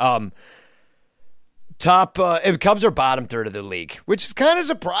 hilarious. Cubs are bottom third of the league, which is kind of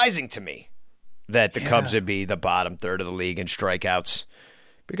surprising to me that the Cubs would be the bottom third of the league in strikeouts.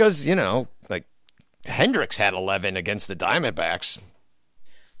 Because, like Hendricks had 11 against the Diamondbacks.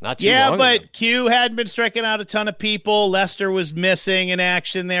 Not too long but ago. Q hadn't been striking out a ton of people. Lester was missing in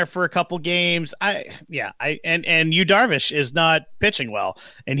action there for a couple games. And Yu Darvish is not pitching well,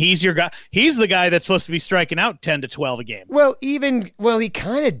 and he's your guy. He's the guy that's supposed to be striking out 10 to 12 a game. Well, he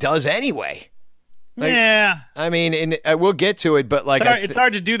kind of does anyway. Yeah, I mean, we'll get to it, but like it's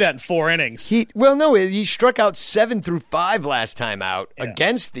hard to do that in 4 innings. He struck out 7 through 5 last time out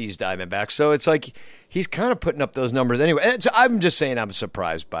against these Diamondbacks, so it's like. He's kind of putting up those numbers anyway. I'm just saying I'm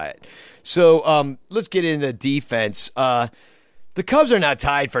surprised by it. So let's get into defense. The Cubs are now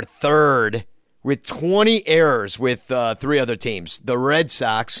tied for 3rd with 20 errors with 3 other teams. The Red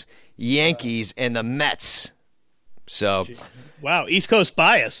Sox, Yankees, and the Mets. So, wow, East Coast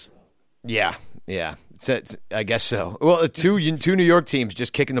bias. Yeah. I guess so. Well, two New York teams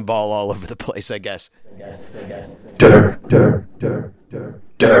just kicking the ball all over the place, I guess. The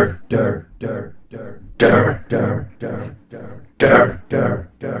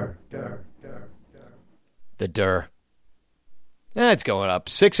Dur. It's going up.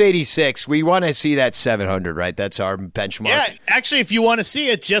 686. We want to see that 700, right? That's our benchmark. Yeah, actually, if you want to see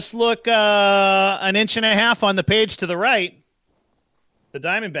it, just look 1.5 inches on the page to the right. The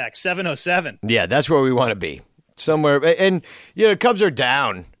Diamondbacks, 707. Yeah, that's where we want to be. Somewhere. And, Cubs are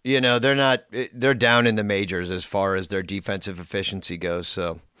down. They're down in the majors as far as their defensive efficiency goes.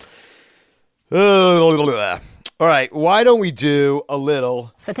 So, all right. Why don't we do a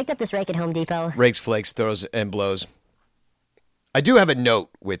little. So I picked up this rake at Home Depot. Rakes, flakes, throws, and blows. I do have a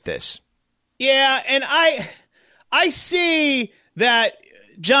note with this. Yeah, and I see that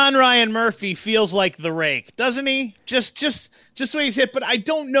John Ryan Murphy feels like the rake, doesn't he? Just what he's hit, but I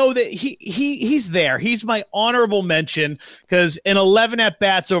don't know that he's there. He's my honorable mention because in 11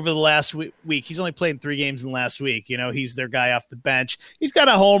 at-bats over the last week, he's only played in 3 games in the last week. He's their guy off the bench. He's got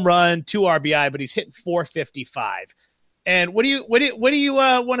a home run, 2 RBI, but he's hitting .455. And what do you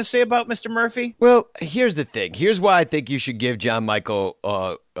want to say about Mr. Murphy? Well, here's the thing. Here's why I think you should give John Michael.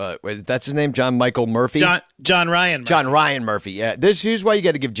 That's his name, John Michael Murphy. John Ryan Murphy. John Ryan Murphy. Yeah. Here's why you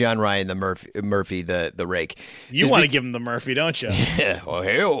got to give John Ryan the Murphy the rake. You want to give him the Murphy, don't you? Yeah. Oh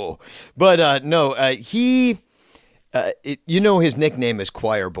hell. But no. He. His nickname is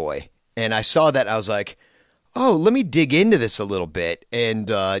Choir Boy, and I saw that. I was like, oh, let me dig into this a little bit. And,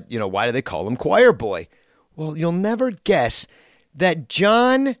 why do they call him Choir Boy? Well, you'll never guess that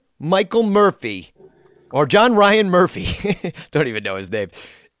John Michael Murphy, or John Ryan Murphy, don't even know his name,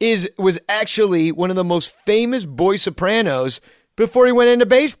 was actually one of the most famous boy sopranos before he went into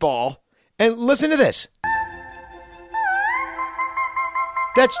baseball. And listen to this.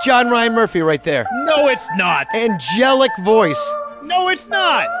 That's John Ryan Murphy right there. No, it's not. Angelic voice. No, it's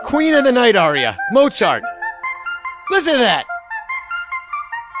not. Queen of the Night aria. Mozart. Listen to that.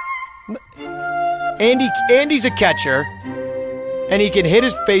 Andy's a catcher, and he can hit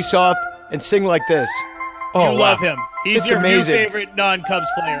his face off and sing like this. Oh, you love him. He's It's your amazing. new favorite non-Cubs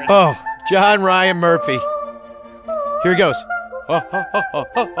player. Oh, John Ryan Murphy. Here he goes.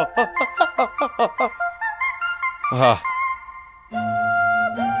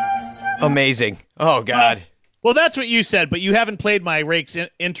 Amazing. Oh, God. Well, that's what you said, but you haven't played my Rakes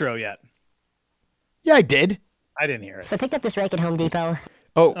intro yet. Yeah, I did. I didn't hear it. So I picked up this rake at Home Depot.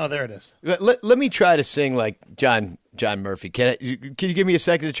 Oh, there it is. Let me try to sing like John Murphy. Can you give me a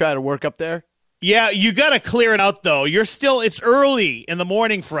second to try to work up there? Yeah, you got to clear it out, though. It's early in the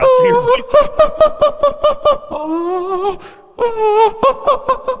morning for us. So your voice...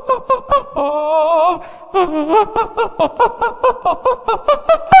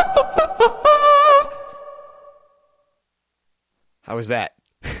 How was that?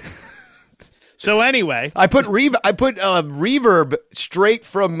 So anyway, I put reverb straight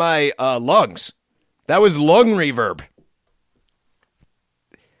from my lungs. That was lung reverb.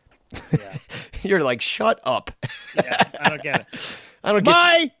 yeah, You're like, shut up. yeah, I don't get it. I don't get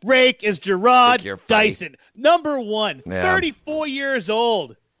My rake is Gerard Think you're funny. Dyson, number one, Yeah. 34 years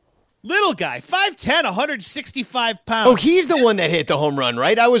old. Little guy, 5'10", 165 pounds. Oh, he's the one that hit the home run,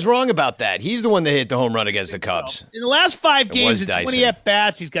 right? I was wrong about that. He's the one that hit the home run against the Cubs. In the last 5 was games, in 20 Dyson.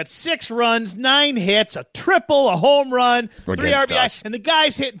 at-bats, he's got 6 runs, 9 hits, a triple, a home run, 3 Against RBI, us. and the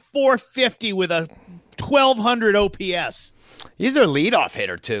guy's hitting 450 with a 1,200 OPS. He's their leadoff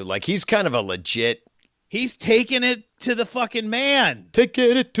hitter, too. Like, he's kind of a legit... He's taking it to the fucking man.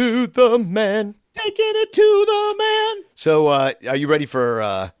 Taking it to the man. Taking it to the man. So, are you ready for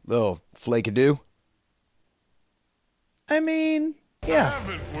a little flake-a-do? I mean, yeah. I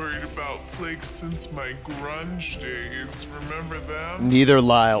haven't worried about flakes since my grunge days. Remember them? Neither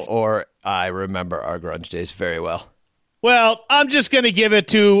Lyle or I remember our grunge days very well. Well, I'm just going to give it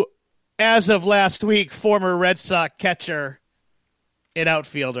to, as of last week, former Red Sox catcher and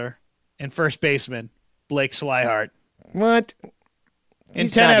outfielder and first baseman, Blake Swihart. What? In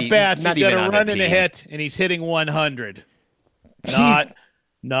He's 10 not- at-bats, he's not he's got even a on run the and a team. hit, and he's hitting 100.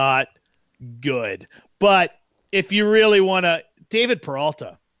 Not good. But if you really want to... David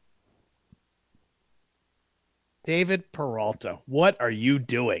Peralta, what are you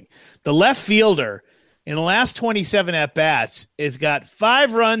doing? The left fielder, in the last 27 at-bats, has got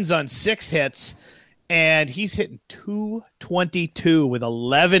 5 runs on 6 hits, and he's hitting 222 with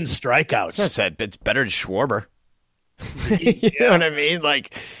 11 strikeouts. It's better than Schwarber. You know what I mean?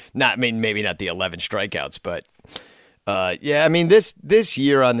 Like, maybe not the 11 strikeouts, but yeah. I mean, this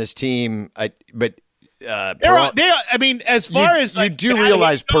year on this team, as far as you like, do batting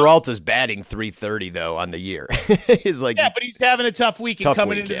realize goes- Peralta's batting 330 though on the year. He's like, yeah, but he's having a tough week, and Tough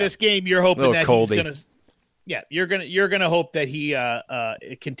coming week, into yeah. this game, you're hoping Little that coldy. he's gonna. Yeah, you're gonna hope that he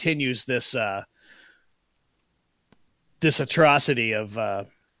continues this this atrocity of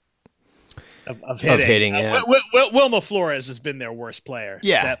hitting. hitting, yeah. Wilma Flores has been their worst player.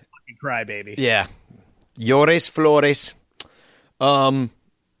 Yeah. That fucking crybaby. yeah, Llores Flores. All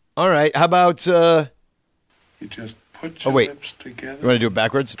right. How about? You just put your wait. lips together. You want to do it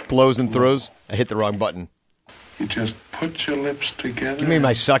backwards? Blows and throws. I hit the wrong button. You just put your lips together. Give me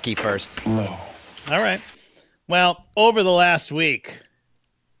my sucky first. blow. All right. Well, over the last week,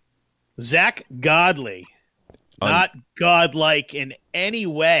 Zach Godley, not godlike in any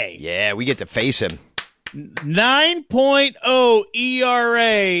way. Yeah, we get to face him. 9.0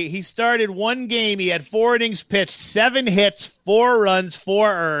 ERA. He started one game. He had 4 innings pitched, 7 hits, 4 runs,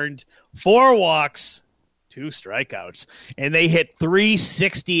 4 earned, 4 walks, 2 strikeouts, and they hit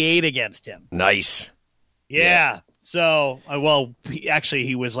 368 against him. Nice. Yeah. So,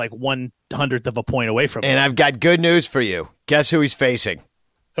 he was like 1/100th of a point away from And him. I've got good news for you. Guess who he's facing?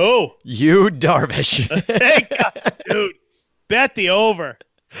 Oh, You, Darvish. thank God, dude. Bet the over.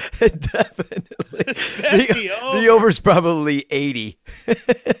 Definitely. Bet the over. The over's probably 80.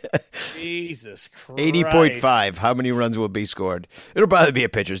 Jesus Christ. 80.5. How many runs will be scored? It'll probably be a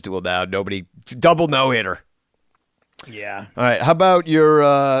pitcher's duel now. Double no-hitter. Yeah. All right. How about your,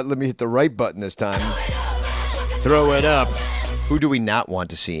 let me hit the right button this time. Throw it up. Who do we not want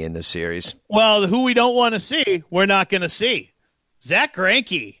to see in this series? Well, who we don't want to see, we're not going to see. Zach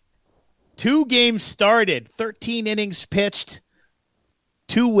Greinke, 2 games started, 13 innings pitched,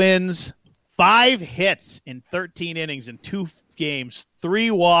 2 wins, 5 hits in 13 innings in 2 games,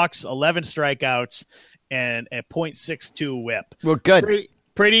 3 walks, 11 strikeouts, and a .62 whip. Well, good.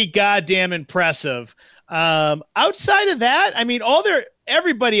 Pretty goddamn impressive. Outside of that, I mean,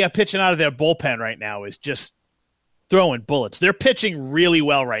 everybody pitching out of their bullpen right now is just throwing bullets. They're pitching really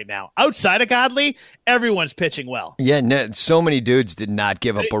well right now. Outside of Godley, everyone's pitching well. Yeah, so many dudes did not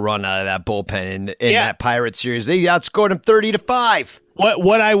give up a run out of that bullpen in that Pirates series. They outscored them 30-5.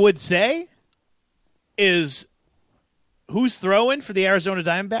 What I would say is, who's throwing for the Arizona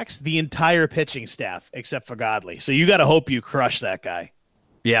Diamondbacks? The entire pitching staff, except for Godley. So you got to hope you crush that guy.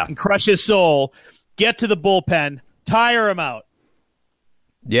 Yeah. And crush his soul. Get to the bullpen. Tire him out.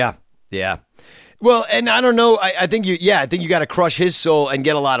 Yeah. Well, and I don't know. I think you got to crush his soul and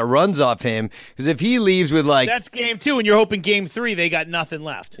get a lot of runs off him, because if he leaves with that's game 2, and you're hoping game 3 they got nothing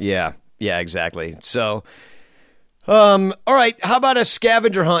left. Yeah, exactly. So, all right. How about a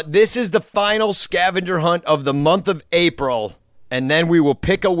scavenger hunt? This is the final scavenger hunt of the month of April, and then we will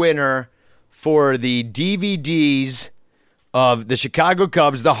pick a winner for the DVDs of the Chicago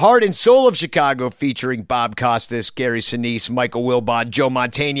Cubs, The Heart and Soul of Chicago, featuring Bob Costas, Gary Sinise, Michael Wilbon, Joe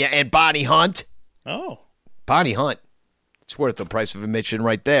Mantegna, and Bonnie Hunt. Oh. Bonnie Hunt. It's worth the price of admission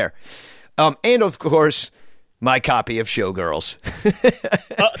right there. And, of course, my copy of Showgirls.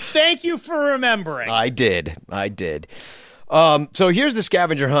 Thank you for remembering. I did. So here's the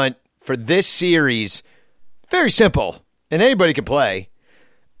scavenger hunt for this series. Very simple. And anybody can play.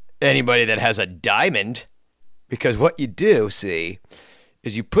 Anybody that has a diamond. Because what you do, see,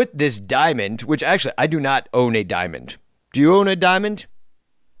 is you put this diamond, which actually I do not own a diamond. Do you own a diamond?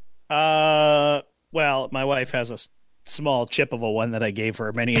 Well, my wife has a small chip of a one that I gave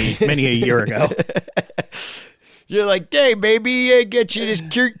her many a year ago. You're like, hey, baby, get you this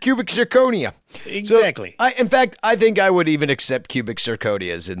cubic zirconia. Exactly. So, in fact, I think I would even accept cubic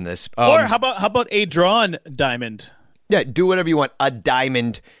zirconias in this. Or how about a drawn diamond? Yeah, do whatever you want. A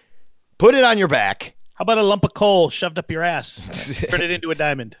diamond. Put it on your back. How about a lump of coal shoved up your ass? Turn it into a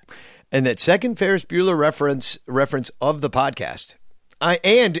diamond. And that second Ferris Bueller reference of the podcast.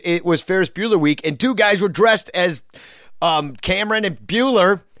 And it was Ferris Bueller week, and 2 guys were dressed as Cameron and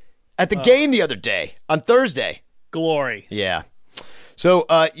Bueller at the game the other day, on Thursday. Glory. Yeah. So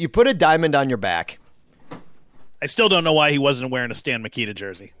you put a diamond on your back. I still don't know why he wasn't wearing a Stan Mikita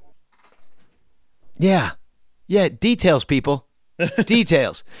jersey. Yeah. Details, people.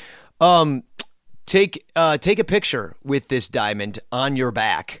 Details. Take a picture with this diamond on your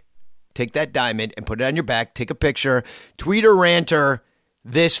back. Take that diamond and put it on your back. Take a picture. Tweet or ranter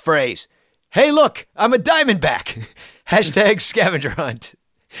this phrase. Hey, look, I'm a Diamondback. # scavenger hunt.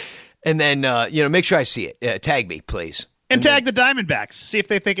 And then, make sure I see it. Tag me, please. And tag the Diamondbacks. See if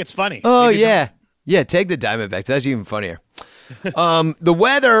they think it's funny. Oh, yeah. Yeah, tag the Diamondbacks. That's even funnier. The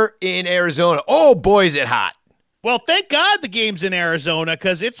weather in Arizona. Oh, boy, is it hot. Well, thank God the game's in Arizona,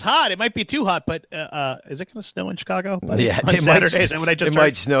 because it's hot. It might be too hot, but is it going to snow in Chicago? Yeah, on Saturday, is that what I just it heard?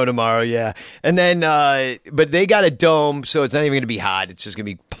 might snow tomorrow, yeah. And then, but they got a dome, so it's not even going to be hot. It's just going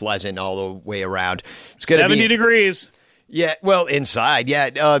to be pleasant all the way around. It's going to be 70 degrees. Yeah, well, inside,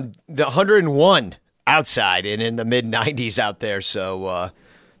 yeah. The 101 outside and in the mid-90s out there, so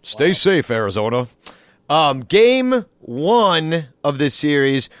stay safe, Arizona. Game 1 of this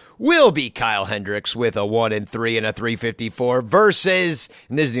series will be Kyle Hendricks with a 1-3 and a 354 versus,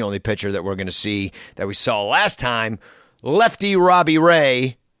 and this is the only pitcher that we're going to see that we saw last time, lefty Robbie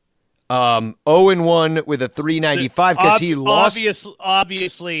Ray, 0-1 with a 395 because he lost.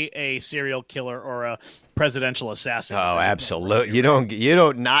 Obviously a serial killer or a presidential assassin. Oh, absolutely. You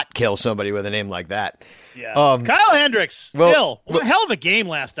don't not kill somebody with a name like that. Yeah. Kyle Hendricks, still, a hell of a game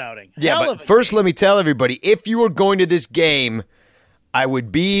last outing. Yeah, but first let me tell everybody, if you were going to this game, I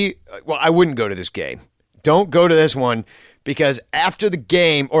wouldn't go to this game. Don't go to this one, because after the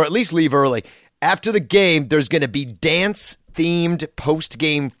game, or at least leave early, after the game, there's going to be dance-themed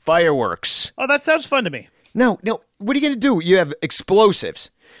post-game fireworks. Oh, that sounds fun to me. No. What are you going to do? You have explosives.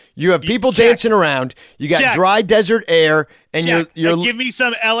 You have people dancing around. You got dry desert air, and you're give me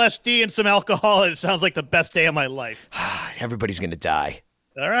some LSD and some alcohol, and it sounds like the best day of my life. Everybody's going to die.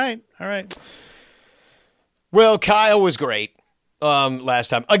 All right. Well, Kyle was great last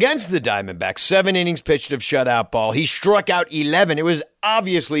time against the Diamondbacks. 7 innings pitched of shutout ball. He struck out 11. It was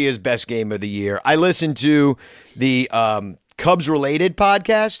obviously his best game of the year. I listened to the Cubs-related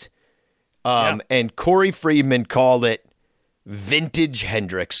podcast, and Corey Friedman called it Vintage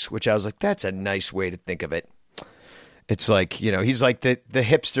Hendricks, which I was like, that's a nice way to think of it. It's like, he's like the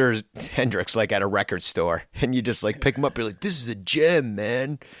hipster Hendrix, like at a record store. And you just like pick him up. You're like, this is a gem,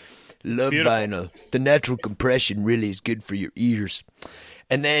 man. Love vinyl. The natural compression really is good for your ears.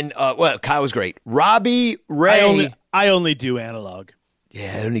 And then, Kyle was great. Robbie Ray. I only do analog.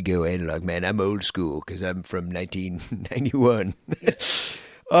 Yeah, I only go analog, man. I'm old school because I'm from 1991.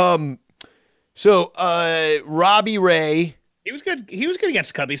 So Robbie Ray. He was good. He was good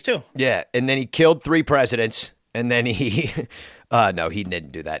against Cubbies, too. Yeah, and then he killed 3 presidents. And then he, no, he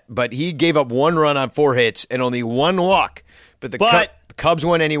didn't do that. But he gave up 1 run on 4 hits and only 1 walk. But the Cubs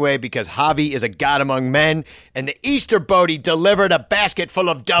won anyway because Javi is a god among men. And the Easter Bodie delivered a basket full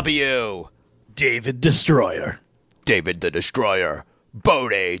of W. David Destroyer. David the Destroyer.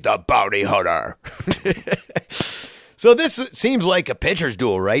 Bodie the Bounty Hunter. So this seems like a pitcher's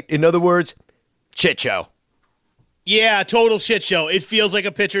duel, right? In other words, shit show. Yeah, total shit show. It feels like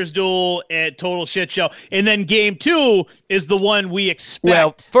a pitcher's duel, a total shit show. And then game 2 is the one we expect.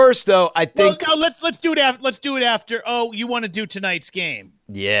 Well, first though, I think let's do it after. Let's do it after. Oh, you want to do tonight's game?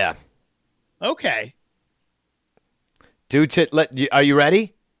 Yeah. Okay. Are you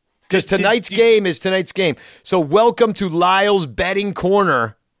ready? Because tonight's game is tonight's game. So welcome to Lyle's Betting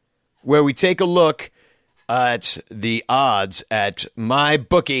Corner, where we take a look at the odds at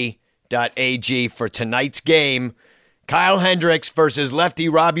mybookie.ag for tonight's game. Kyle Hendricks versus lefty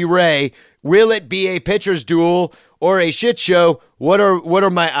Robbie Ray. Will it be a pitcher's duel or a shit show? What are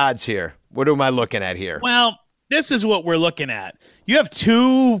my odds here? What am I looking at here? Well, this is what we're looking at. You have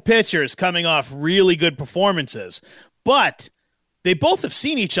 2 pitchers coming off really good performances, but they both have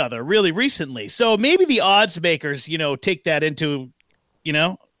seen each other really recently. So maybe the odds makers, take that into,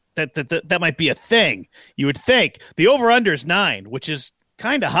 that might be a thing. You would think the over-under is 9, which is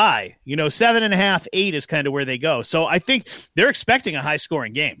kind of high. 7.5, 8 is kind of where they go. So I think they're expecting a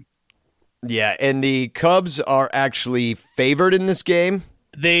high-scoring game. Yeah, and the Cubs are actually favored in this game.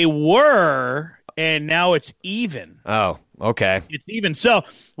 They were, and now it's even. Oh, okay. It's even. So,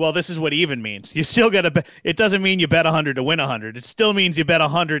 well, this is what even means. You still got to bet. It doesn't mean you bet 100 to win 100. It still means you bet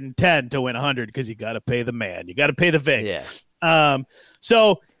 110 to win 100 because you got to pay the man. You got to pay the vig. Yeah.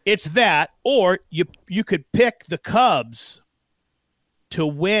 So it's that, or you could pick the Cubs to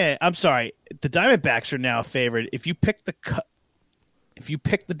win. I'm sorry, the Diamondbacks are now favored. If you pick the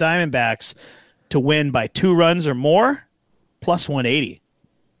Diamondbacks to win by 2 runs or more, plus 180.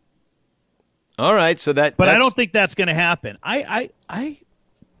 All right, so but I don't think that's going to happen. I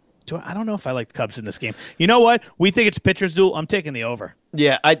don't know if I like the Cubs in this game. You know what? We think it's a pitcher's duel. I'm taking the over.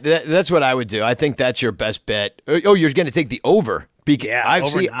 Yeah, that's what I would do. I think that's your best bet. Oh, you're going to take the over. Yeah,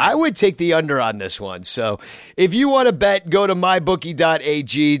 I would take the under on this one. So if you want to bet, go to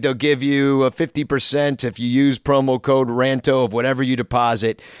mybookie.ag. They'll give you a 50% if you use promo code Ranto of whatever you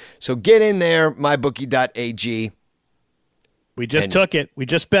deposit. So get in there, mybookie.ag. We just took it. We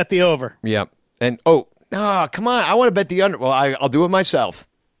just bet the over. Yep. And, come on. I want to bet the under. Well, I'll do it myself.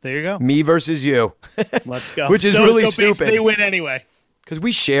 There you go. Me versus you. Let's go. Which is really stupid. They win anyway. Because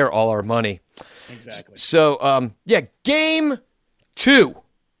we share all our money. Exactly. So, game 2.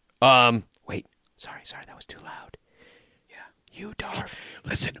 Wait. Sorry, that was too loud. Yeah. You, Darv.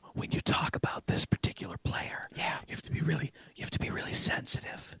 Listen, when you talk about this particular player, you have to be really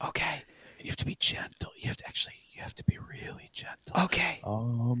sensitive. Okay. You have to be gentle. You have to be really gentle. Okay.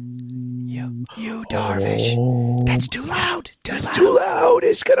 You Darvish. That's too loud. Too loud.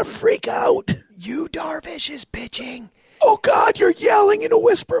 It's gonna freak out. You Darvish is pitching. Oh God, you're yelling in a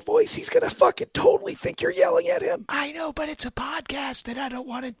whisper voice. He's gonna fucking totally think you're yelling at him. I know, but it's a podcast and I don't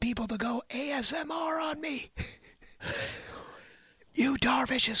want people to go ASMR on me. You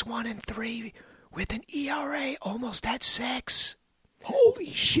Darvish is 1-3 with an ERA almost at 6. Holy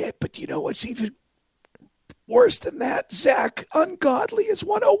shit, but you know what's even worse than that? Zach Ungodly is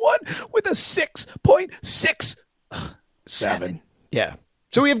 101 with a 6.67. Yeah.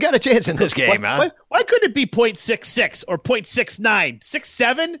 So we've got a chance in this game, huh? Why couldn't it be 0.66 or 0.69?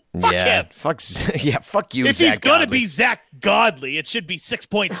 6.7? Fuck him. Fuck you, if Zach he's going to Godley. be Zach Godly, it should be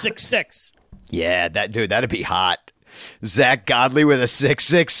 6.66. Yeah, that'd be hot. Zach Godley with a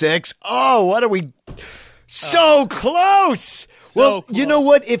 6.66. Oh, what are we... So close! Well, close. You know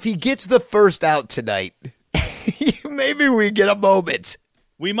what? If he gets the first out tonight, maybe we get a moment.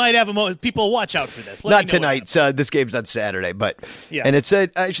 We might have a moment. People watch out for this. Not tonight. This game's on Saturday, but and it's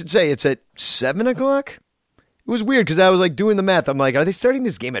at 7 o'clock. It was weird because I was like doing the math. I'm like, are they starting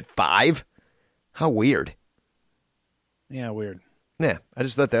this game at 5? How weird. Yeah, weird. Yeah, I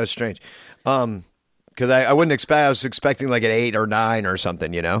just thought that was strange. Because I wouldn't expect. I was expecting like an 8 or 9 or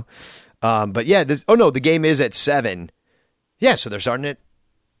something, you know. But yeah, the game is at 7. Yeah, so they're starting it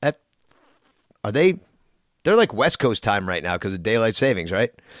at. Are they They're like West Coast time right now because of daylight savings,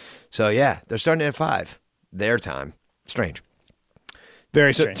 right? So, yeah, they're starting at 5. Their time. Strange.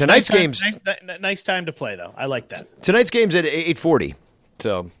 Very strange. Tonight's game's nice time to play, though. I like that. Tonight's game's at 8:40,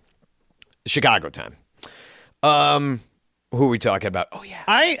 so Chicago time. Who are we talking about? Oh yeah,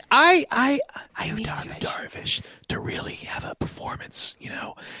 I need Darvish to really have a performance.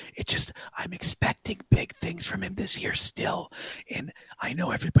 I'm expecting big things from him this year still, and I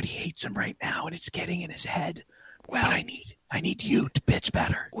know everybody hates him right now, and it's getting in his head. Well, but I need you to pitch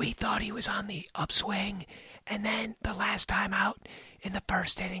better. We thought he was on the upswing, and then the last time out in the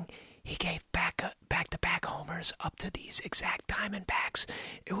first inning, he gave back-to-back homers up to these exact Diamondbacks.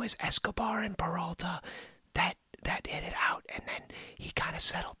 It was Escobar and Peralta that hit it out, and then he kind of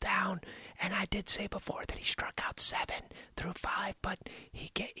settled down. And I did say before that he struck out 7 through 5, but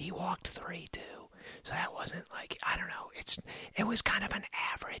he walked 3 too. So that wasn't like, I don't know. It was kind of an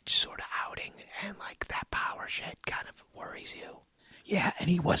average sort of outing, and like that power shit kind of worries you. Yeah, and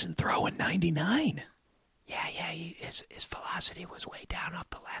he wasn't throwing 99. Yeah, his velocity was way down off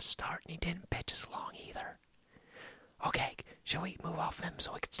the last start, and he didn't pitch as long either. Okay, shall we move off him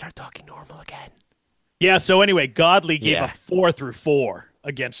so we can start talking normal again? Yeah, so anyway, Godley gave up 4 through 4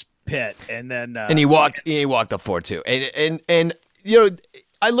 against Pitt, and then and he walked up 4 too. And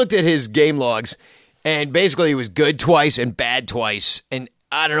I looked at his game logs, and basically he was good twice and bad twice. And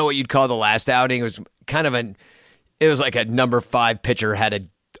I don't know what you'd call the last outing. It was kind of it was like a number 5 pitcher had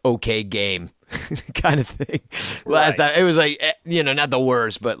an okay game kind of thing. Last time it was like, not the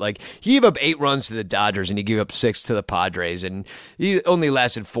worst, but like he gave up 8 runs to the Dodgers and he gave up 6 to the Padres, and he only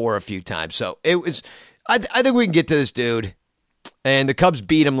lasted 4 a few times. So it was. I think we can get to this dude. And the Cubs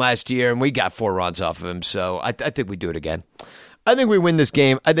beat him last year, and we got 4 runs off of him. So I think we do it again. I think we win this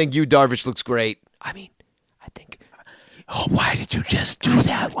game. I think Darvish looks great. I mean, I think. Oh, why did you just do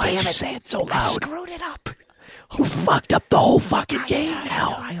that? Why did you say it so loud? I screwed it up. You fucked up the whole fucking game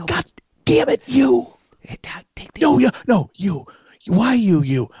now. God damn it, you. No, you. Why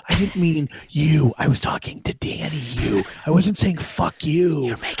you? I didn't mean you. I was talking to Danny, you. I wasn't saying fuck you.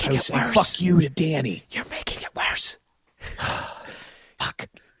 You're making I was it saying worse. Fuck you to Danny. You're making it worse. Fuck.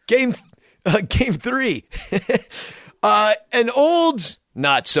 Game 3. An old,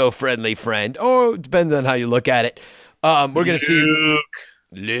 not so friendly friend, or depends on how you look at it. We're going to see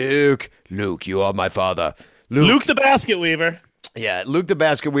Luke, you are my father. Luke the Basket Weaver. Yeah, Luke the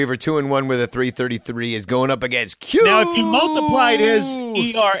Basket Weaver, 2-1 with a 3.33, is going up against Q. Now, if you multiplied his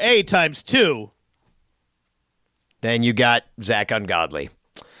ERA times 2, then you got Zach Ungodly.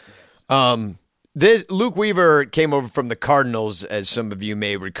 This Luke Weaver came over from the Cardinals, as some of you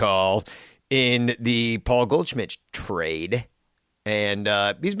may recall, in the Paul Goldschmidt trade, and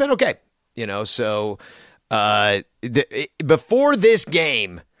he's been okay. So before this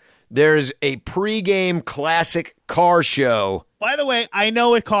game, there's a pregame classic car show. By the way, I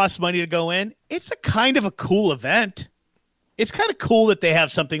know it costs money to go in. It's a kind of a cool event. It's kind of cool that they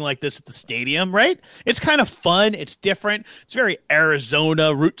have something like this at the stadium, right? It's kind of fun. It's different. It's very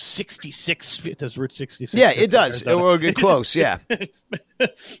Arizona, Route 66. Does Route 66? Yeah, it does. We'll get close, yeah.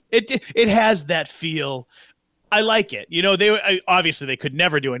 It has that feel. I like it. Obviously they could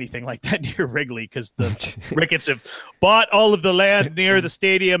never do anything like that near Wrigley because the Ricketts have bought all of the land near the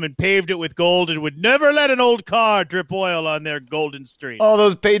stadium and paved it with gold and would never let an old car drip oil on their golden street. All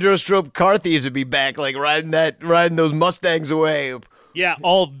those Pedro Strop car thieves would be back, like riding those Mustangs away. Yeah,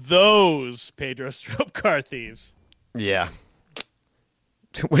 all those Pedro Strop car thieves. Yeah.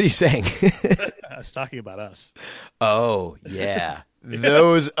 What are you saying? I was talking about us. Oh, yeah.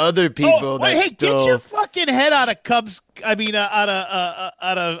 Those other people get your fucking head out of Cubs. I mean, out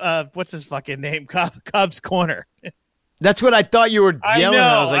of what's his fucking name? Cubs corner. That's what I thought you were yelling.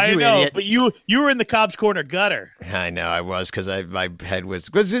 I was like, you idiot. But you were in the Cubs corner gutter. I know I was because my head was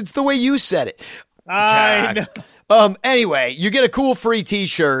because it's the way you said it. I know. Anyway, you get a cool free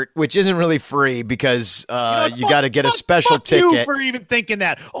T-shirt, which isn't really free because you got to get a special ticket. You for even thinking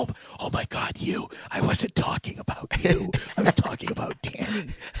that. Oh my God, you! I wasn't talking about you. I was talking about Danny.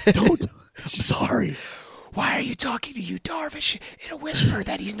 I'm sorry. Why are you talking to you, Darvish, in a whisper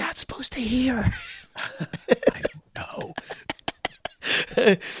that he's not supposed to hear? I don't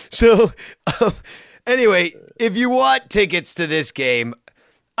know. So, anyway, if you want tickets to this game,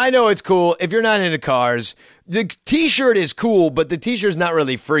 I know it's cool. If you're not into cars, the T-shirt is cool, but the T-shirt's not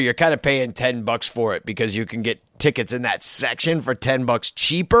really free. You're kind of paying $10 for it because you can get tickets in that section for $10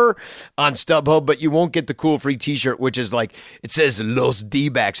 cheaper on StubHub, but you won't get the cool free T-shirt, which is like, it says Los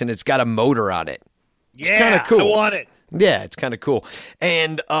D-backs and it's got a motor on it. It's kind of cool. I want it. Yeah, it's kind of cool.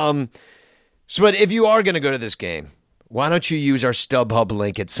 And but if you are going to go to this game, why don't you use our StubHub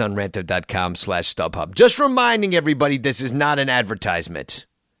link at sunranto.com/StubHub? Just reminding everybody this is not an advertisement,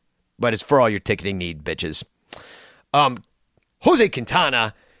 but it's for all your ticketing need, bitches. Jose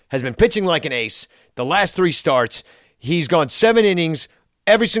Quintana has been pitching like an ace the last 3 starts. He's gone 7 innings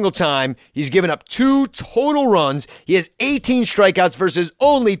every single time. He's given up 2 total runs. He has 18 strikeouts versus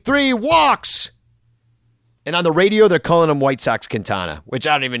only 3 walks. And on the radio, they're calling him White Sox Quintana, which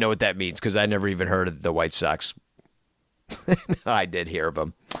I don't even know what that means because I never even heard of the White Sox. I did hear of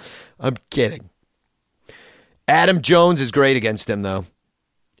him. I'm kidding. Adam Jones is great against him, though.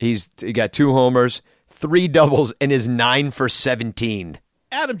 He got 2 homers, 3 doubles, and is 9 for 17.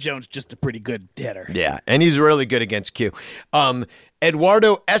 Adam Jones just a pretty good hitter. Yeah, and he's really good against Q.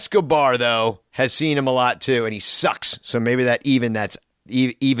 Eduardo Escobar, though, has seen him a lot, too, and he sucks. So maybe that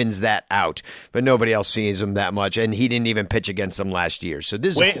evens that out. But nobody else sees him that much, and he didn't even pitch against them last year. So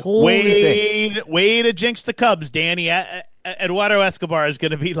this is a whole new thing. Way to jinx the Cubs, Danny. Eduardo Escobar is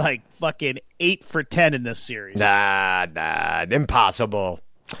going to be like fucking 8 for 10 in this series. Nah, impossible.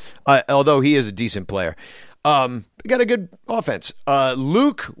 Although he is a decent player. Got a good offense.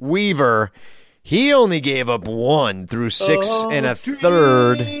 Luke Weaver, he only gave up 1 through 6 and a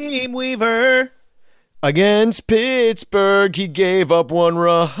third. Weaver. Against Pittsburgh, he gave up 1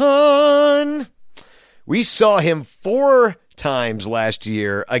 run. We saw him 4 times last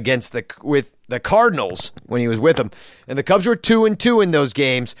year with the Cardinals when he was with them. And the Cubs were 2-2 in those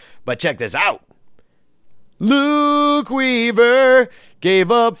games. But check this out. Luke Weaver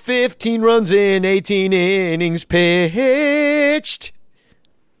gave up 15 runs in 18 innings pitched.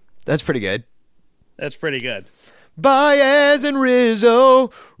 That's pretty good. That's pretty good. Baez and Rizzo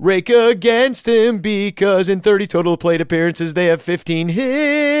rake against him because in 30 total plate appearances, they have 15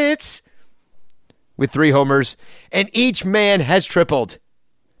 hits with 3 homers, and each man has tripled.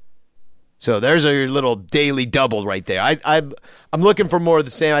 So there's a little daily double right there. I'm looking for more of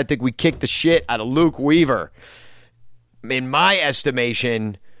the same. I think we kicked the shit out of Luke Weaver. In my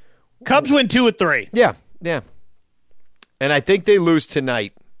estimation, Cubs win 2 of 3. Yeah. And I think they lose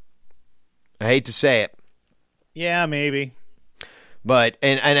tonight. I hate to say it. Yeah, maybe. But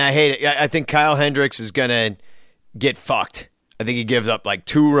and I hate it. I think Kyle Hendricks is gonna get fucked. I think he gives up like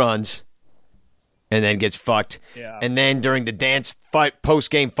 2 runs and then gets fucked. Yeah. And then during the dance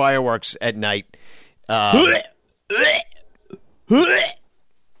post-game fireworks at night. What's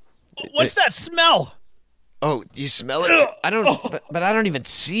that smell? Oh, you smell it? I don't. But I don't even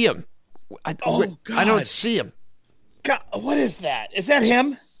see him. God. I don't see him. God, what is that? Is that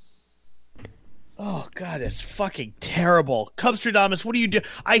him? Oh, God, it's fucking terrible. Cubstradamus, what do you do?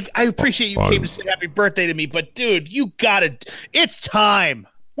 I appreciate you came to say happy birthday to me, but, dude, you got to – it's time.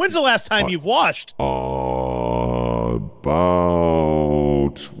 When's the last time you've washed? When's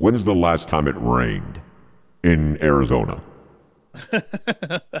the last time it rained in Arizona?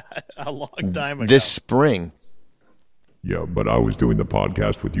 A long time ago. This spring. Yeah, but I was doing the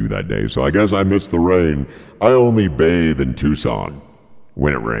podcast with you that day, so I guess I missed the rain. I only bathe in Tucson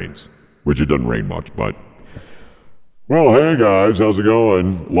when it rains. Which it doesn't rain much, but... Well, hey guys, how's it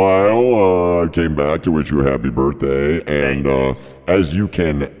going? Lyle, I came back to wish you a happy birthday, and as you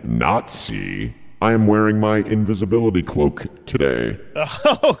can not see, I am wearing my invisibility cloak today.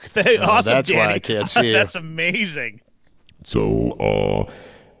 Oh, awesome, that's Danny. why I can't see you. That's amazing. So,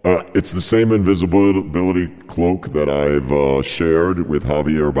 it's the same invisibility cloak that I've shared with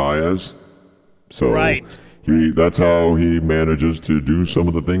Javier Baez. So right. That's how he manages to do some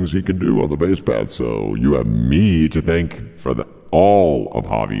of the things he can do on the base path. So you have me to thank for all of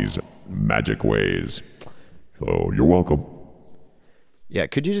Javi's magic ways. So you're welcome. Yeah,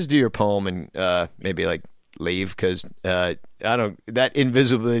 could you just do your poem and maybe like leave? Because that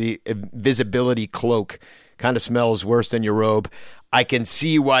invisibility cloak kind of smells worse than your robe. I can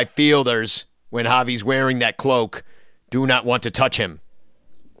see why fielders, when Javi's wearing that cloak, do not want to touch him.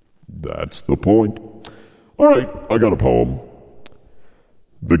 That's the point. All right, I got a poem.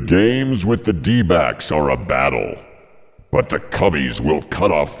 The games with the D-backs are a battle, but the Cubbies will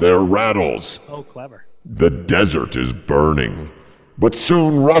cut off their rattles. Oh, clever. The desert is burning, but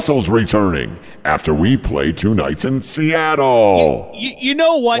soon Russell's returning after we play 2 nights in Seattle. You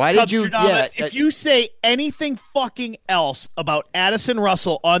know what, Why did you? Yeah, if you say anything fucking else about Addison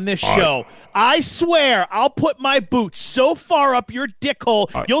Russell on this show, I swear I'll put my boots so far up your dick hole,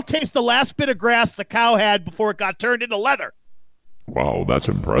 you'll taste the last bit of grass the cow had before it got turned into leather. Wow, that's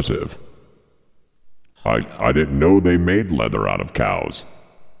impressive. I didn't know they made leather out of cows.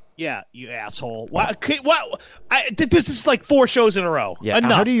 Yeah, you asshole. This is like 4 shows in a row. Yeah,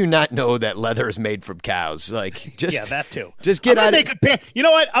 enough. How do you not know that leather is made from cows? Like, just yeah, that too. Just get out of it. You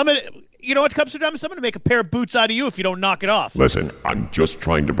know what? you know what, Cubs Damas? I'm going to make a pair of boots out of you if you don't knock it off. Listen, I'm just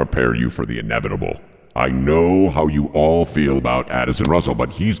trying to prepare you for the inevitable. I know how you all feel about Addison Russell, but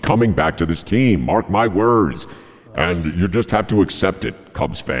he's coming back to this team. Mark my words. And you just have to accept it,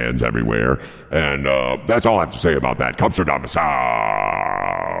 Cubs fans everywhere. And that's all I have to say about that. Cubs Damas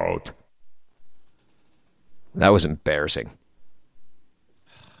out. That was embarrassing.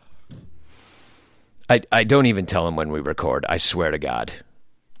 I don't even tell him when we record. I swear to God.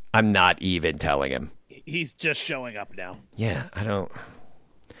 I'm not even telling him. He's just showing up now. Yeah, I don't.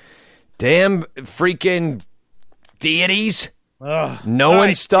 Damn freaking deities.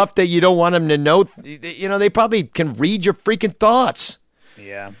 Knowing stuff that you don't want them to know. You know, they probably can read your freaking thoughts.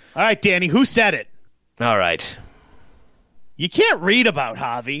 Yeah. All right, Danny, who said it? All right. You can't read about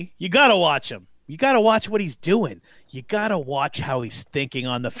Javi. You got to watch him. You got to watch what he's doing. You got to watch how he's thinking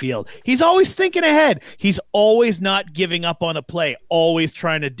on the field. He's always thinking ahead. He's always not giving up on a play, always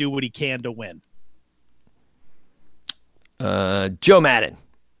trying to do what he can to win. Joe Madden.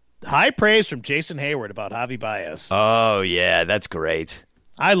 High praise from Jason Hayward about Javi Baez. Oh, yeah, that's great.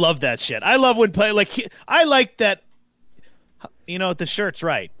 I love that shit. I love when play I like that. You know, the shirt's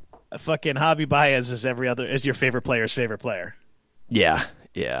right. Fucking Javi Baez is your favorite player's favorite player. Yeah.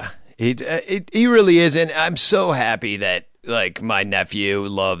 He really is, and I'm so happy that like my nephew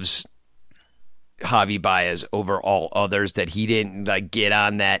loves Javi Baez over all others. That he didn't like get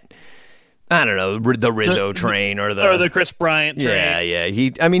on that. I don't know, the Rizzo train or the Chris Bryant train. Yeah.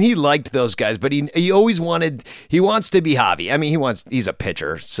 He liked those guys, but he always wants to be Javi. I mean, he's a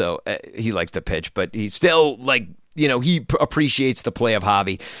pitcher, so he likes to pitch, but he still he appreciates the play of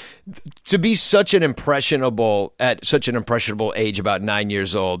Javi. To be such an impressionable age, about 9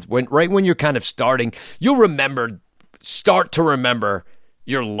 years old, when you're kind of starting, you'll start to remember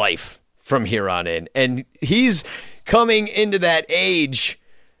your life from here on in, and he's coming into that age.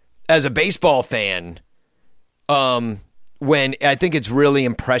 As a baseball fan, when I think it's really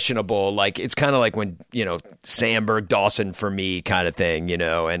impressionable, like it's kind of like when, Sandberg, Dawson for me kind of thing,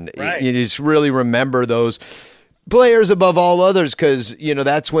 and right. You just really remember those players above all others because,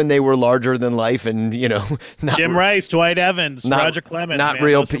 that's when they were larger than life and, not Jim Rice, Dwight Evans, Roger Clemens. Not man,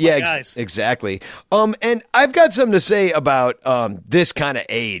 real. guys. Exactly. And I've got something to say about this kind of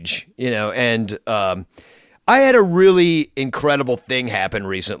age, and I had a really incredible thing happen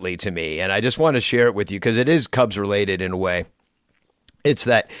recently to me, and I just want to share it with you because it is Cubs related in a way. It's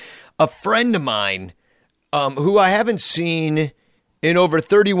that a friend of mine who I haven't seen in over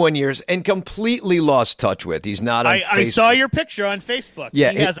 31 years and completely lost touch with. He's not on Facebook. I saw your picture on Facebook.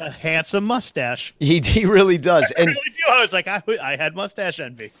 Yeah, he has a handsome mustache. He really does. I really do. I was like, I had mustache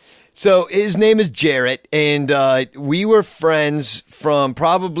envy. So his name is Jarrett, and we were friends from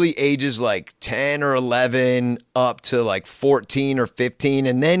probably ages like 10 or 11 up to like 14 or 15,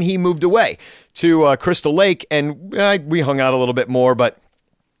 and then he moved away to Crystal Lake, and we hung out a little bit more, but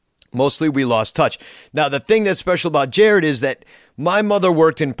mostly we lost touch. Now, the thing that's special about Jarrett is that my mother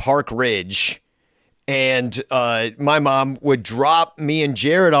worked in Park Ridge, and my mom would drop me and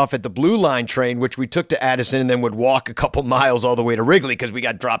Jared off at the Blue Line train, which we took to Addison and then would walk a couple miles all the way to Wrigley because we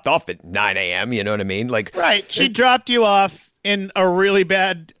got dropped off at 9 a.m. You know what I mean? Right. She dropped you off in a really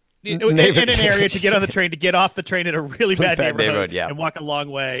bad in an area to get on the train, to get off the train in a really bad neighborhood yeah. and walk a long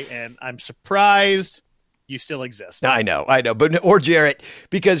way. And I'm surprised you still exist. I know. Or Jarrett,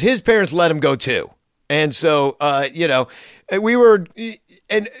 because his parents let him go too. And so, we were...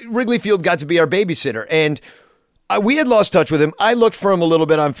 And Wrigley Field got to be our babysitter. And we had lost touch with him. I looked for him a little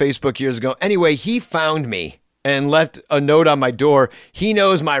bit on Facebook years ago. Anyway, he found me and left a note on my door. He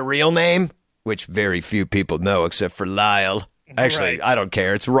knows my real name, which very few people know except for Lyle. Actually, right. I don't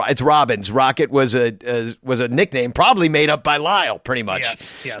care. It's Robbins. Rocket was a nickname probably made up by Lyle, pretty much.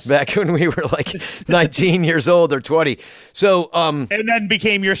 Yes. Back when we were like 19 years old or 20. So, and then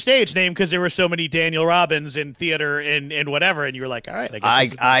became your stage name because there were so many Daniel Robbins in theater and whatever, and you were like, all right,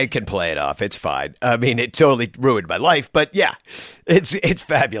 I can play it off. It's fine. I mean, it totally ruined my life, but yeah, it's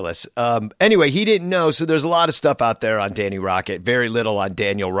fabulous. Anyway, he didn't know, so there's a lot of stuff out there on Danny Rocket, very little on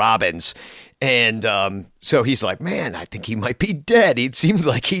Daniel Robbins. And so he's like, man, I think he might be dead. It seemed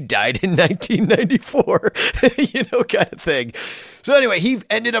like he died in 1994, kind of thing. So anyway, he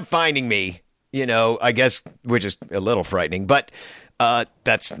ended up finding me, I guess, which is a little frightening, but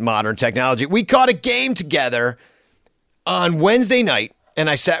that's modern technology. We caught a game together on Wednesday night, and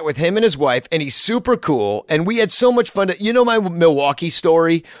I sat with him and his wife, and he's super cool, and we had so much fun. My Milwaukee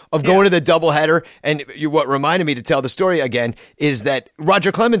story of going to the doubleheader, and what reminded me to tell the story again is that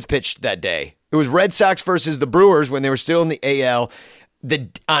Roger Clemens pitched that day. It was Red Sox versus the Brewers when they were still in the AL.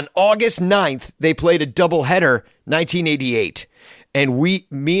 On August 9th, they played a doubleheader, 1988. And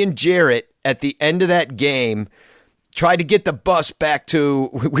me and Jarrett at the end of that game tried to get the bus back to,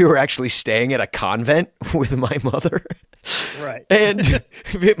 we were actually staying at a convent with my mother. Right. And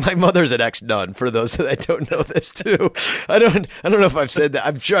my mother's an ex-nun, for those that don't know this too. I don't know if I've said that.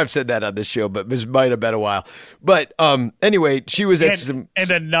 I'm sure I've said that on this show, but this might have been a while. But anyway, she was at and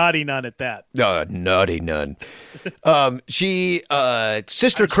a naughty nun at that. Naughty nun. She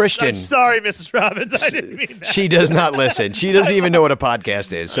Sister Christian. I'm sorry, Mrs. Robbins. I didn't mean that. She does not listen. She doesn't even know what a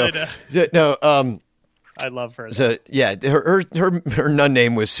podcast is. So no. I love her. So yeah, her nun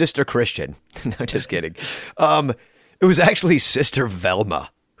name was Sister Christian. No, just kidding. It was actually Sister Velma.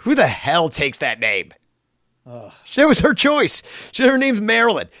 Who the hell takes that name? That was her choice. Her name's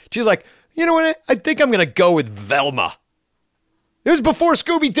Marilyn. She's like, you know what? I think I'm gonna go with Velma. It was before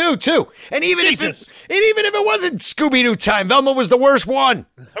Scooby-Doo too, and even if it wasn't Scooby-Doo time, Velma was the worst one.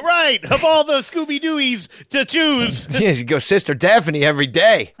 Right, of all the Scooby-Dooies to choose. Yeah, you go Sister Daphne every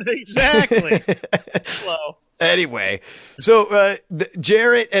day. Exactly. Slow. Anyway, so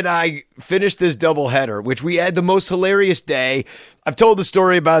Jarrett and I finished this doubleheader, which we had the most hilarious day. I've told the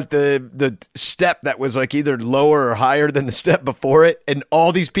story about the step that was like either lower or higher than the step before it, and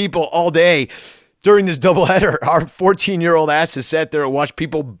all these people all day during this doubleheader, our 14-year-old asses sat there and watched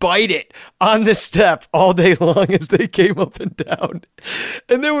people bite it on the step all day long as they came up and down.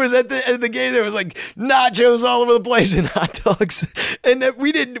 And there was, at the end of the game, there was like nachos all over the place and hot dogs. And that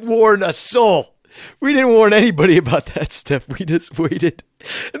we didn't warn a soul. We didn't warn anybody about that step. We just waited.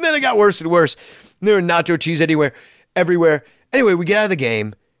 And then it got worse and worse. There were nacho cheese everywhere. Anyway, we get out of the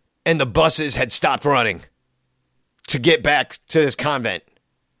game, and the buses had stopped running to get back to this convent.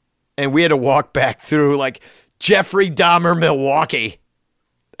 And we had to walk back through like Jeffrey Dahmer, Milwaukee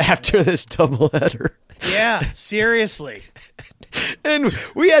after this doubleheader. Yeah, seriously. And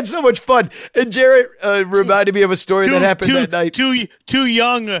we had so much fun. And Jarrett reminded me of a story that happened that night. Two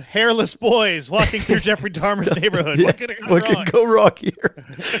young, hairless boys walking through Jeffrey Dahmer's neighborhood. Yeah, what could go wrong here?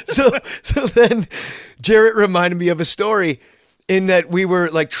 So then Jarrett reminded me of a story in that we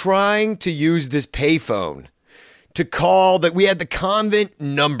were like trying to use this payphone to call that we had the convent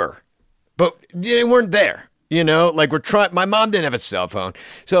number, but they weren't there. You know, like my mom didn't have a cell phone.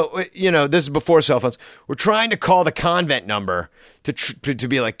 So, you know, this is before cell phones. We're trying to call the convent number to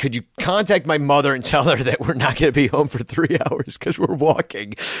be like, could you contact my mother and tell her that we're not going to be home for 3 hours because we're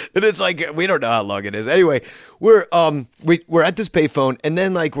walking? And it's like, we don't know how long it is. Anyway, we're at this payphone, and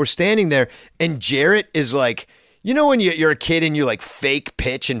then like we're standing there, and Jarrett is like, you know, when you're a kid and you like fake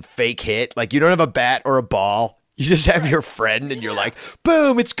pitch and fake hit, like you don't have a bat or a ball. You just have your friend and you're like,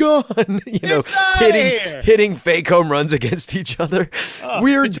 boom, it's gone. You know, hitting fake home runs against each other.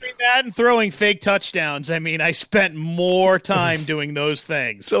 Weird. Between that and throwing fake touchdowns, I mean, I spent more time doing those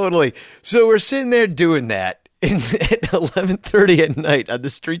things. Totally. So we're sitting there doing that at 11:30 at night on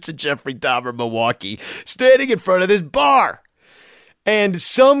the streets of Jeffrey Dahmer, Milwaukee, standing in front of this bar. And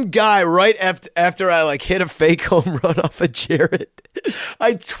some guy right after I like hit a fake home run off of Jarrett,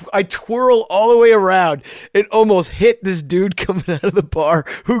 I twirl all the way around and almost hit this dude coming out of the bar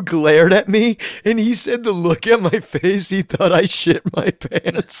who glared at me. And he said the look at my face, he thought I shit my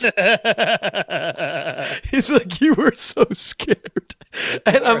pants. He's like, you were so scared.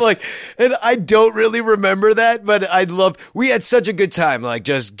 And I'm like, and I don't really remember that, but we had such a good time, like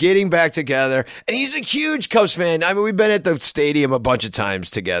just getting back together. And he's a huge Cubs fan. I mean, we've been at the stadium a bunch of times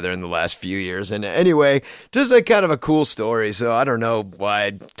together in the last few years. And anyway, just like kind of a cool story. So I don't know why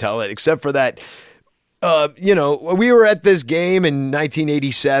I'd tell it, except for that, you know, we were at this game in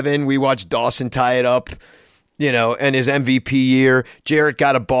 1987. We watched Dawson tie it up, you know, and his MVP year. Jarrett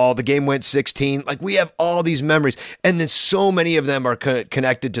got a ball. The game went 16. Like, we have all these memories. And then so many of them are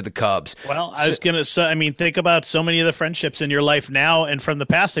connected to the Cubs. Well, I was going to say, I mean, think about so many of the friendships in your life now and from the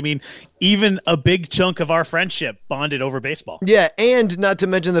past. I mean, even a big chunk of our friendship bonded over baseball. Yeah, and not to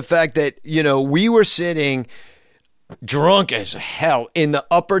mention the fact that, you know, we were sitting drunk as hell in the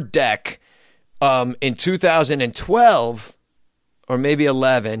upper deck in 2012 or maybe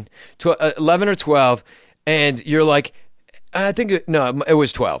 11 or 12. And you're like, I think it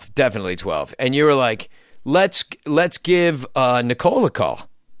was 12, definitely 12. And you were like, let's give Nicole a call.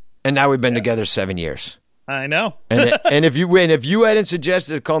 And now we've been together 7 years. I know. and if you hadn't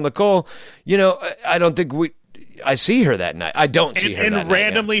suggested to call Nicole, you know, I don't think I see her that night. I don't see her that night. And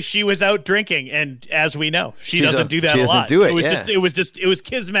randomly she was out drinking, and as we know, she doesn't do that a lot. She doesn't do it. It was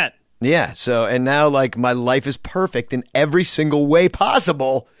kismet. Yeah. So, and now like my life is perfect in every single way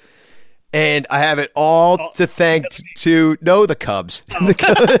possible. And I have it all to thank to the Cubs. The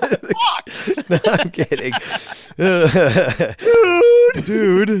Cubs. No, I'm kidding.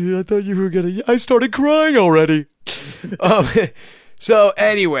 Dude, I thought you were I started crying already. So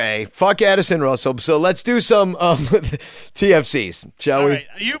anyway, fuck Addison Russell. So let's do some TFCs, shall we? Right.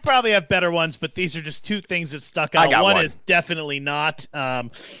 You probably have better ones, but these are just two things that stuck out. I got one. Is definitely not. I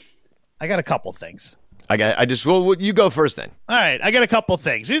got a couple things. Well, you go first then. All right, I got a couple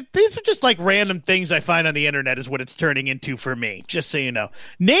things. These are just like random things I find on the internet is what it's turning into for me, just so you know.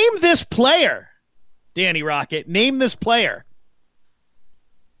 Name this player, Danny Rocket. Name this player.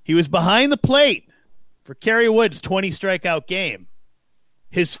 He was behind the plate for Kerry Wood's 20 strikeout game.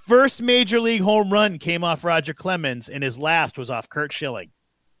 His first major league home run came off Roger Clemens, and his last was off Kurt Schilling.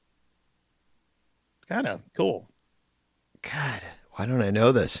 Kind of cool. God, why don't I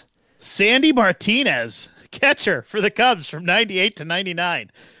know this? Sandy Martinez, catcher for the Cubs from 98 to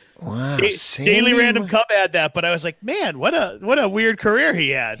 99. Wow. Daily Random Cub had that, but I was like, man, what a weird career he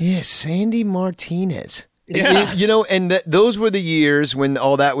had. Yeah, Sandy Martinez. Yeah. And those were the years when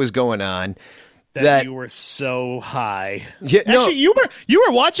all that was going on. That you were so high. Yeah, actually, you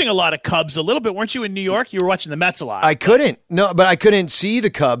were watching a lot of Cubs a little bit, weren't you? In New York, you were watching the Mets a lot. I couldn't see the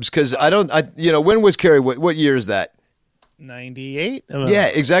Cubs because when was Kerry? What year is that? 98. Yeah,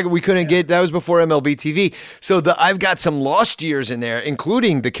 exactly. We couldn't get that was before MLB TV. So I've got some lost years in there,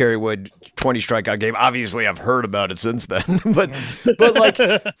 including the Kerry Wood 20 strikeout game. Obviously, I've heard about it since then, but like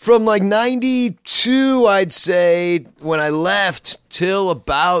from like 92, I'd say when I left till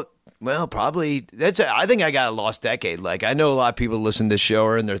about. Well, probably I think I got a lost decade. Like I know a lot of people listen to this show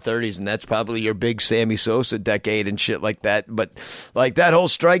are in their 30s, and that's probably your big Sammy Sosa decade and shit like that. But like that whole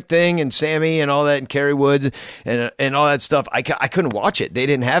strike thing and Sammy and all that and Kerry Woods and all that stuff, I couldn't watch it. They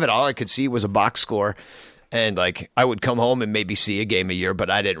didn't have it. All I could see was a box score, and like I would come home and maybe see a game a year, but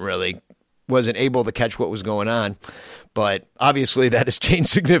I wasn't able to catch what was going on. But obviously that has changed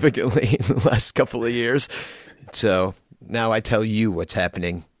significantly in the last couple of years. So now I tell you what's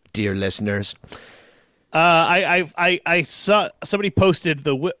happening. Dear listeners, I saw somebody posted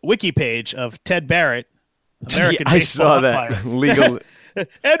the wiki page of Ted Barrett, American I baseball saw umpire. that legal.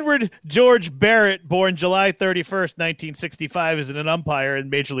 Edward George Barrett, born July 31st, 1965, is an umpire in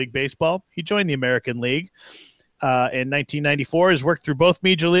Major League Baseball. He joined the American League in 1994. Has worked through both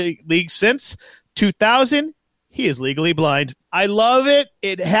major leagues since 2000. He is legally blind. I love it.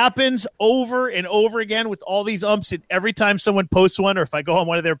 It happens over and over again with all these umps. And every time someone posts one, or if I go on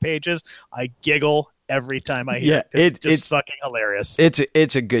one of their pages, I giggle every time I hear it. It's fucking hilarious.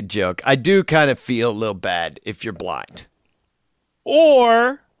 It's a good joke. I do kind of feel a little bad if you're blind,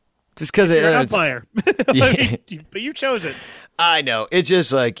 or just because you're an umpire. Yeah. But you chose it. I know. It's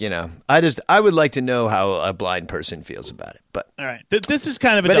just like I would like to know how a blind person feels about it. But all right, this is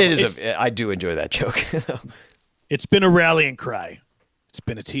kind of. I do enjoy that joke. It's been a rallying cry. It's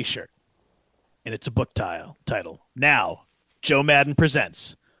been a T-shirt. And it's a book title. Now, Joe Madden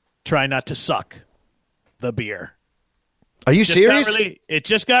presents Try Not to Suck the Beer. Are you serious? It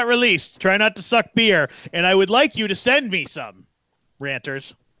just got released. Try Not to Suck Beer. And I would like you to send me some,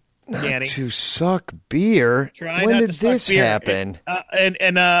 ranters. Danny. Not to suck beer? When did this happen?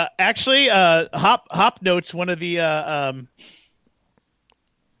 And actually, Hop Notes, one of the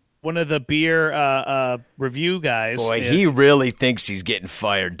beer review guys. Boy, he really thinks he's getting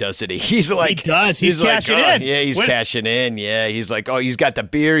fired, doesn't he? He's like, he does. He's cashing in. Yeah, he's cashing in. Yeah, he's like, he's got the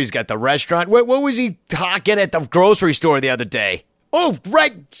beer, he's got the restaurant. What was he talking at the grocery store the other day? Oh,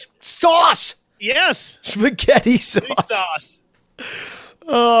 right, sauce. Yes, spaghetti sauce.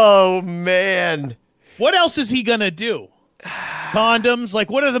 Oh man, what else is he gonna do? Condoms? Like,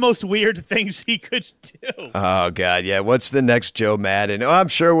 what are the most weird things he could do? Oh, God, yeah. What's the next Joe Madden? Oh, I'm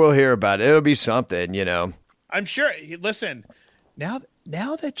sure we'll hear about it. It'll be something, I'm sure. Listen, now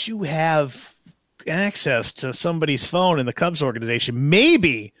that you have access to somebody's phone in the Cubs organization,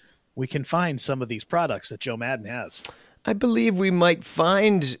 maybe we can find some of these products that Joe Madden has. I believe we might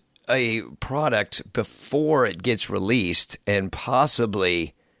find a product before it gets released and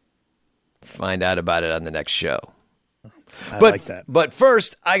possibly find out about it on the next show. Like that. But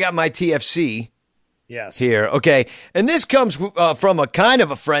first, I got my TFC here. Okay. And this comes from a kind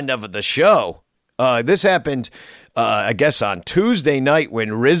of a friend of the show. This happened, I guess, on Tuesday night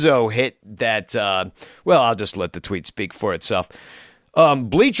when Rizzo hit that. I'll just let the tweet speak for itself.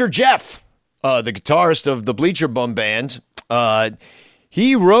 Bleacher Jeff, the guitarist of the Bleacher Bum Band,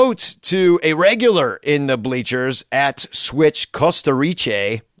 he wrote to a regular in the bleachers at Switch Costa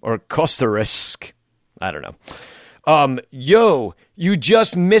Rica or Costa Risk. I don't know. Yo, you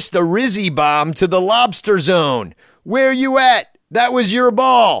just missed a Rizzy bomb to the lobster zone. Where you at? That was your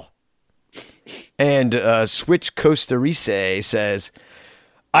ball. And Switch Costa Rica says,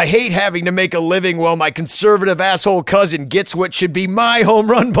 I hate having to make a living while my conservative asshole cousin gets what should be my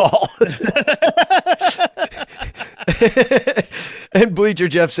home run ball. And Bleacher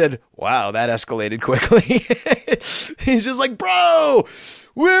Jeff said, wow, that escalated quickly. He's just like, bro,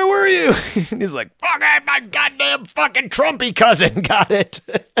 where were you? And he's like, okay, my goddamn fucking Trumpy cousin got it.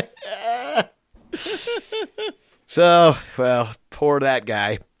 So, well, poor that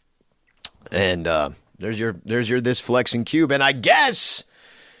guy. And there's your This Flexing Cube. And I guess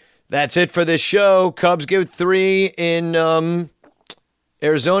that's it for this show. Cubs give 3 in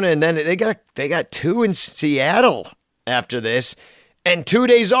Arizona, and then they got 2 in Seattle after this, and 2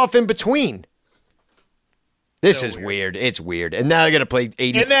 days off in between. This is weird. It's weird. And now they're going to play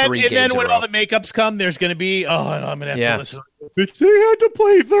 83 games And then when all the makeups come, there's going to be, I'm going to have to listen. They had to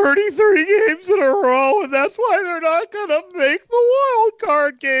play 33 games in a row, and that's why they're not going to make the wild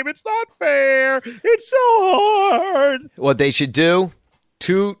card game. It's not fair. It's so hard. What they should do,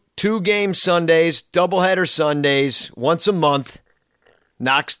 two game Sundays, doubleheader Sundays, once a month,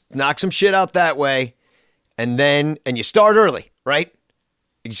 knock some shit out that way, and you start early, right?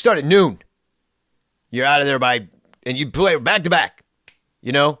 You start at noon. You're out of there and you play back to back,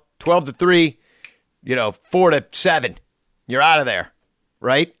 12 to 3, 4 to 7. You're out of there,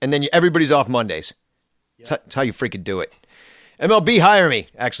 right? And then everybody's off Mondays. Yep. That's how you freaking do it. MLB, hire me.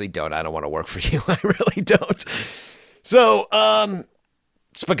 Actually, don't. I don't want to work for you. I really don't. So,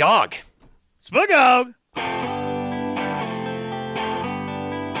 Spagog. Spagog.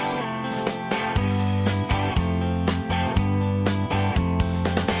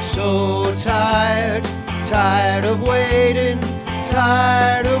 So tired of waiting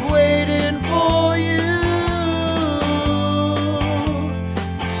for you.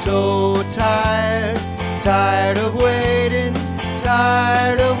 So tired of waiting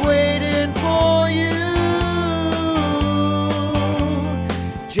for you.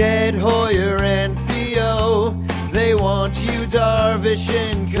 Jed Hoyer and Theo, they want you, Darvish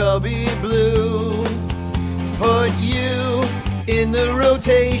and Cubby Blue. Put you in the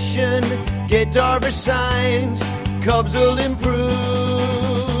rotation, get Darvish signed, Cubs will improve.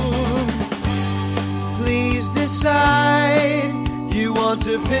 Please decide you want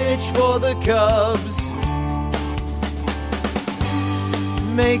to pitch for the Cubs.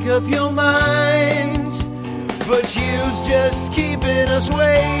 Make up your mind, but you's just keeping us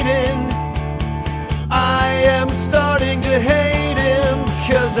waiting. I am starting to hate him,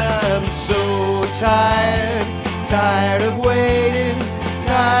 'cause I'm so tired of waiting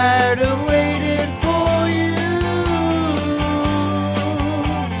for you.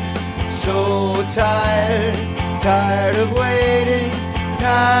 So tired of waiting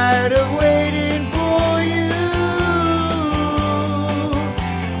for you.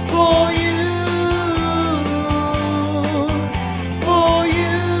 For you.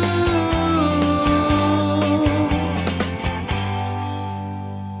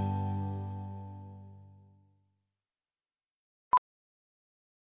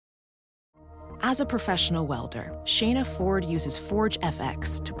 As a professional welder, Shayna Ford uses Forge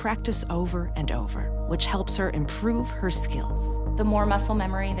FX to practice over and over, which helps her improve her skills. The more muscle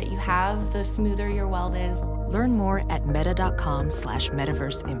memory that you have, the smoother your weld is. Learn more at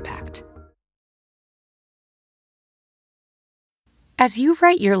meta.com/metaverseimpact. As you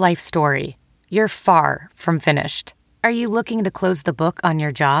write your life story, you're far from finished. Are you looking to close the book on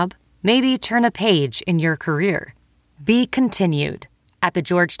your job? Maybe turn a page in your career? Be continued at the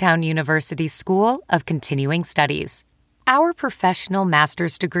Georgetown University School of Continuing Studies. Our professional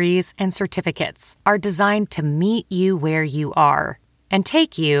master's degrees and certificates are designed to meet you where you are and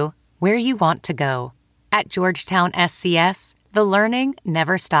take you where you want to go. At Georgetown SCS, the learning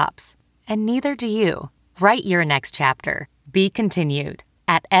never stops, and neither do you. Write your next chapter. Be continued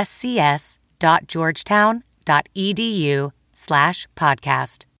at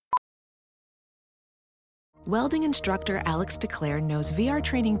scs.georgetown.edu/podcast. Welding instructor Alex DeClaire knows VR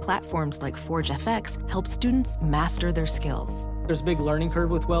training platforms like Forge FX help students master their skills. There's a big learning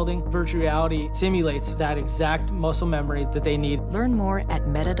curve with welding. Virtual reality simulates that exact muscle memory that they need. Learn more at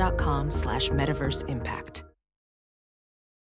meta.com/metaverseimpact.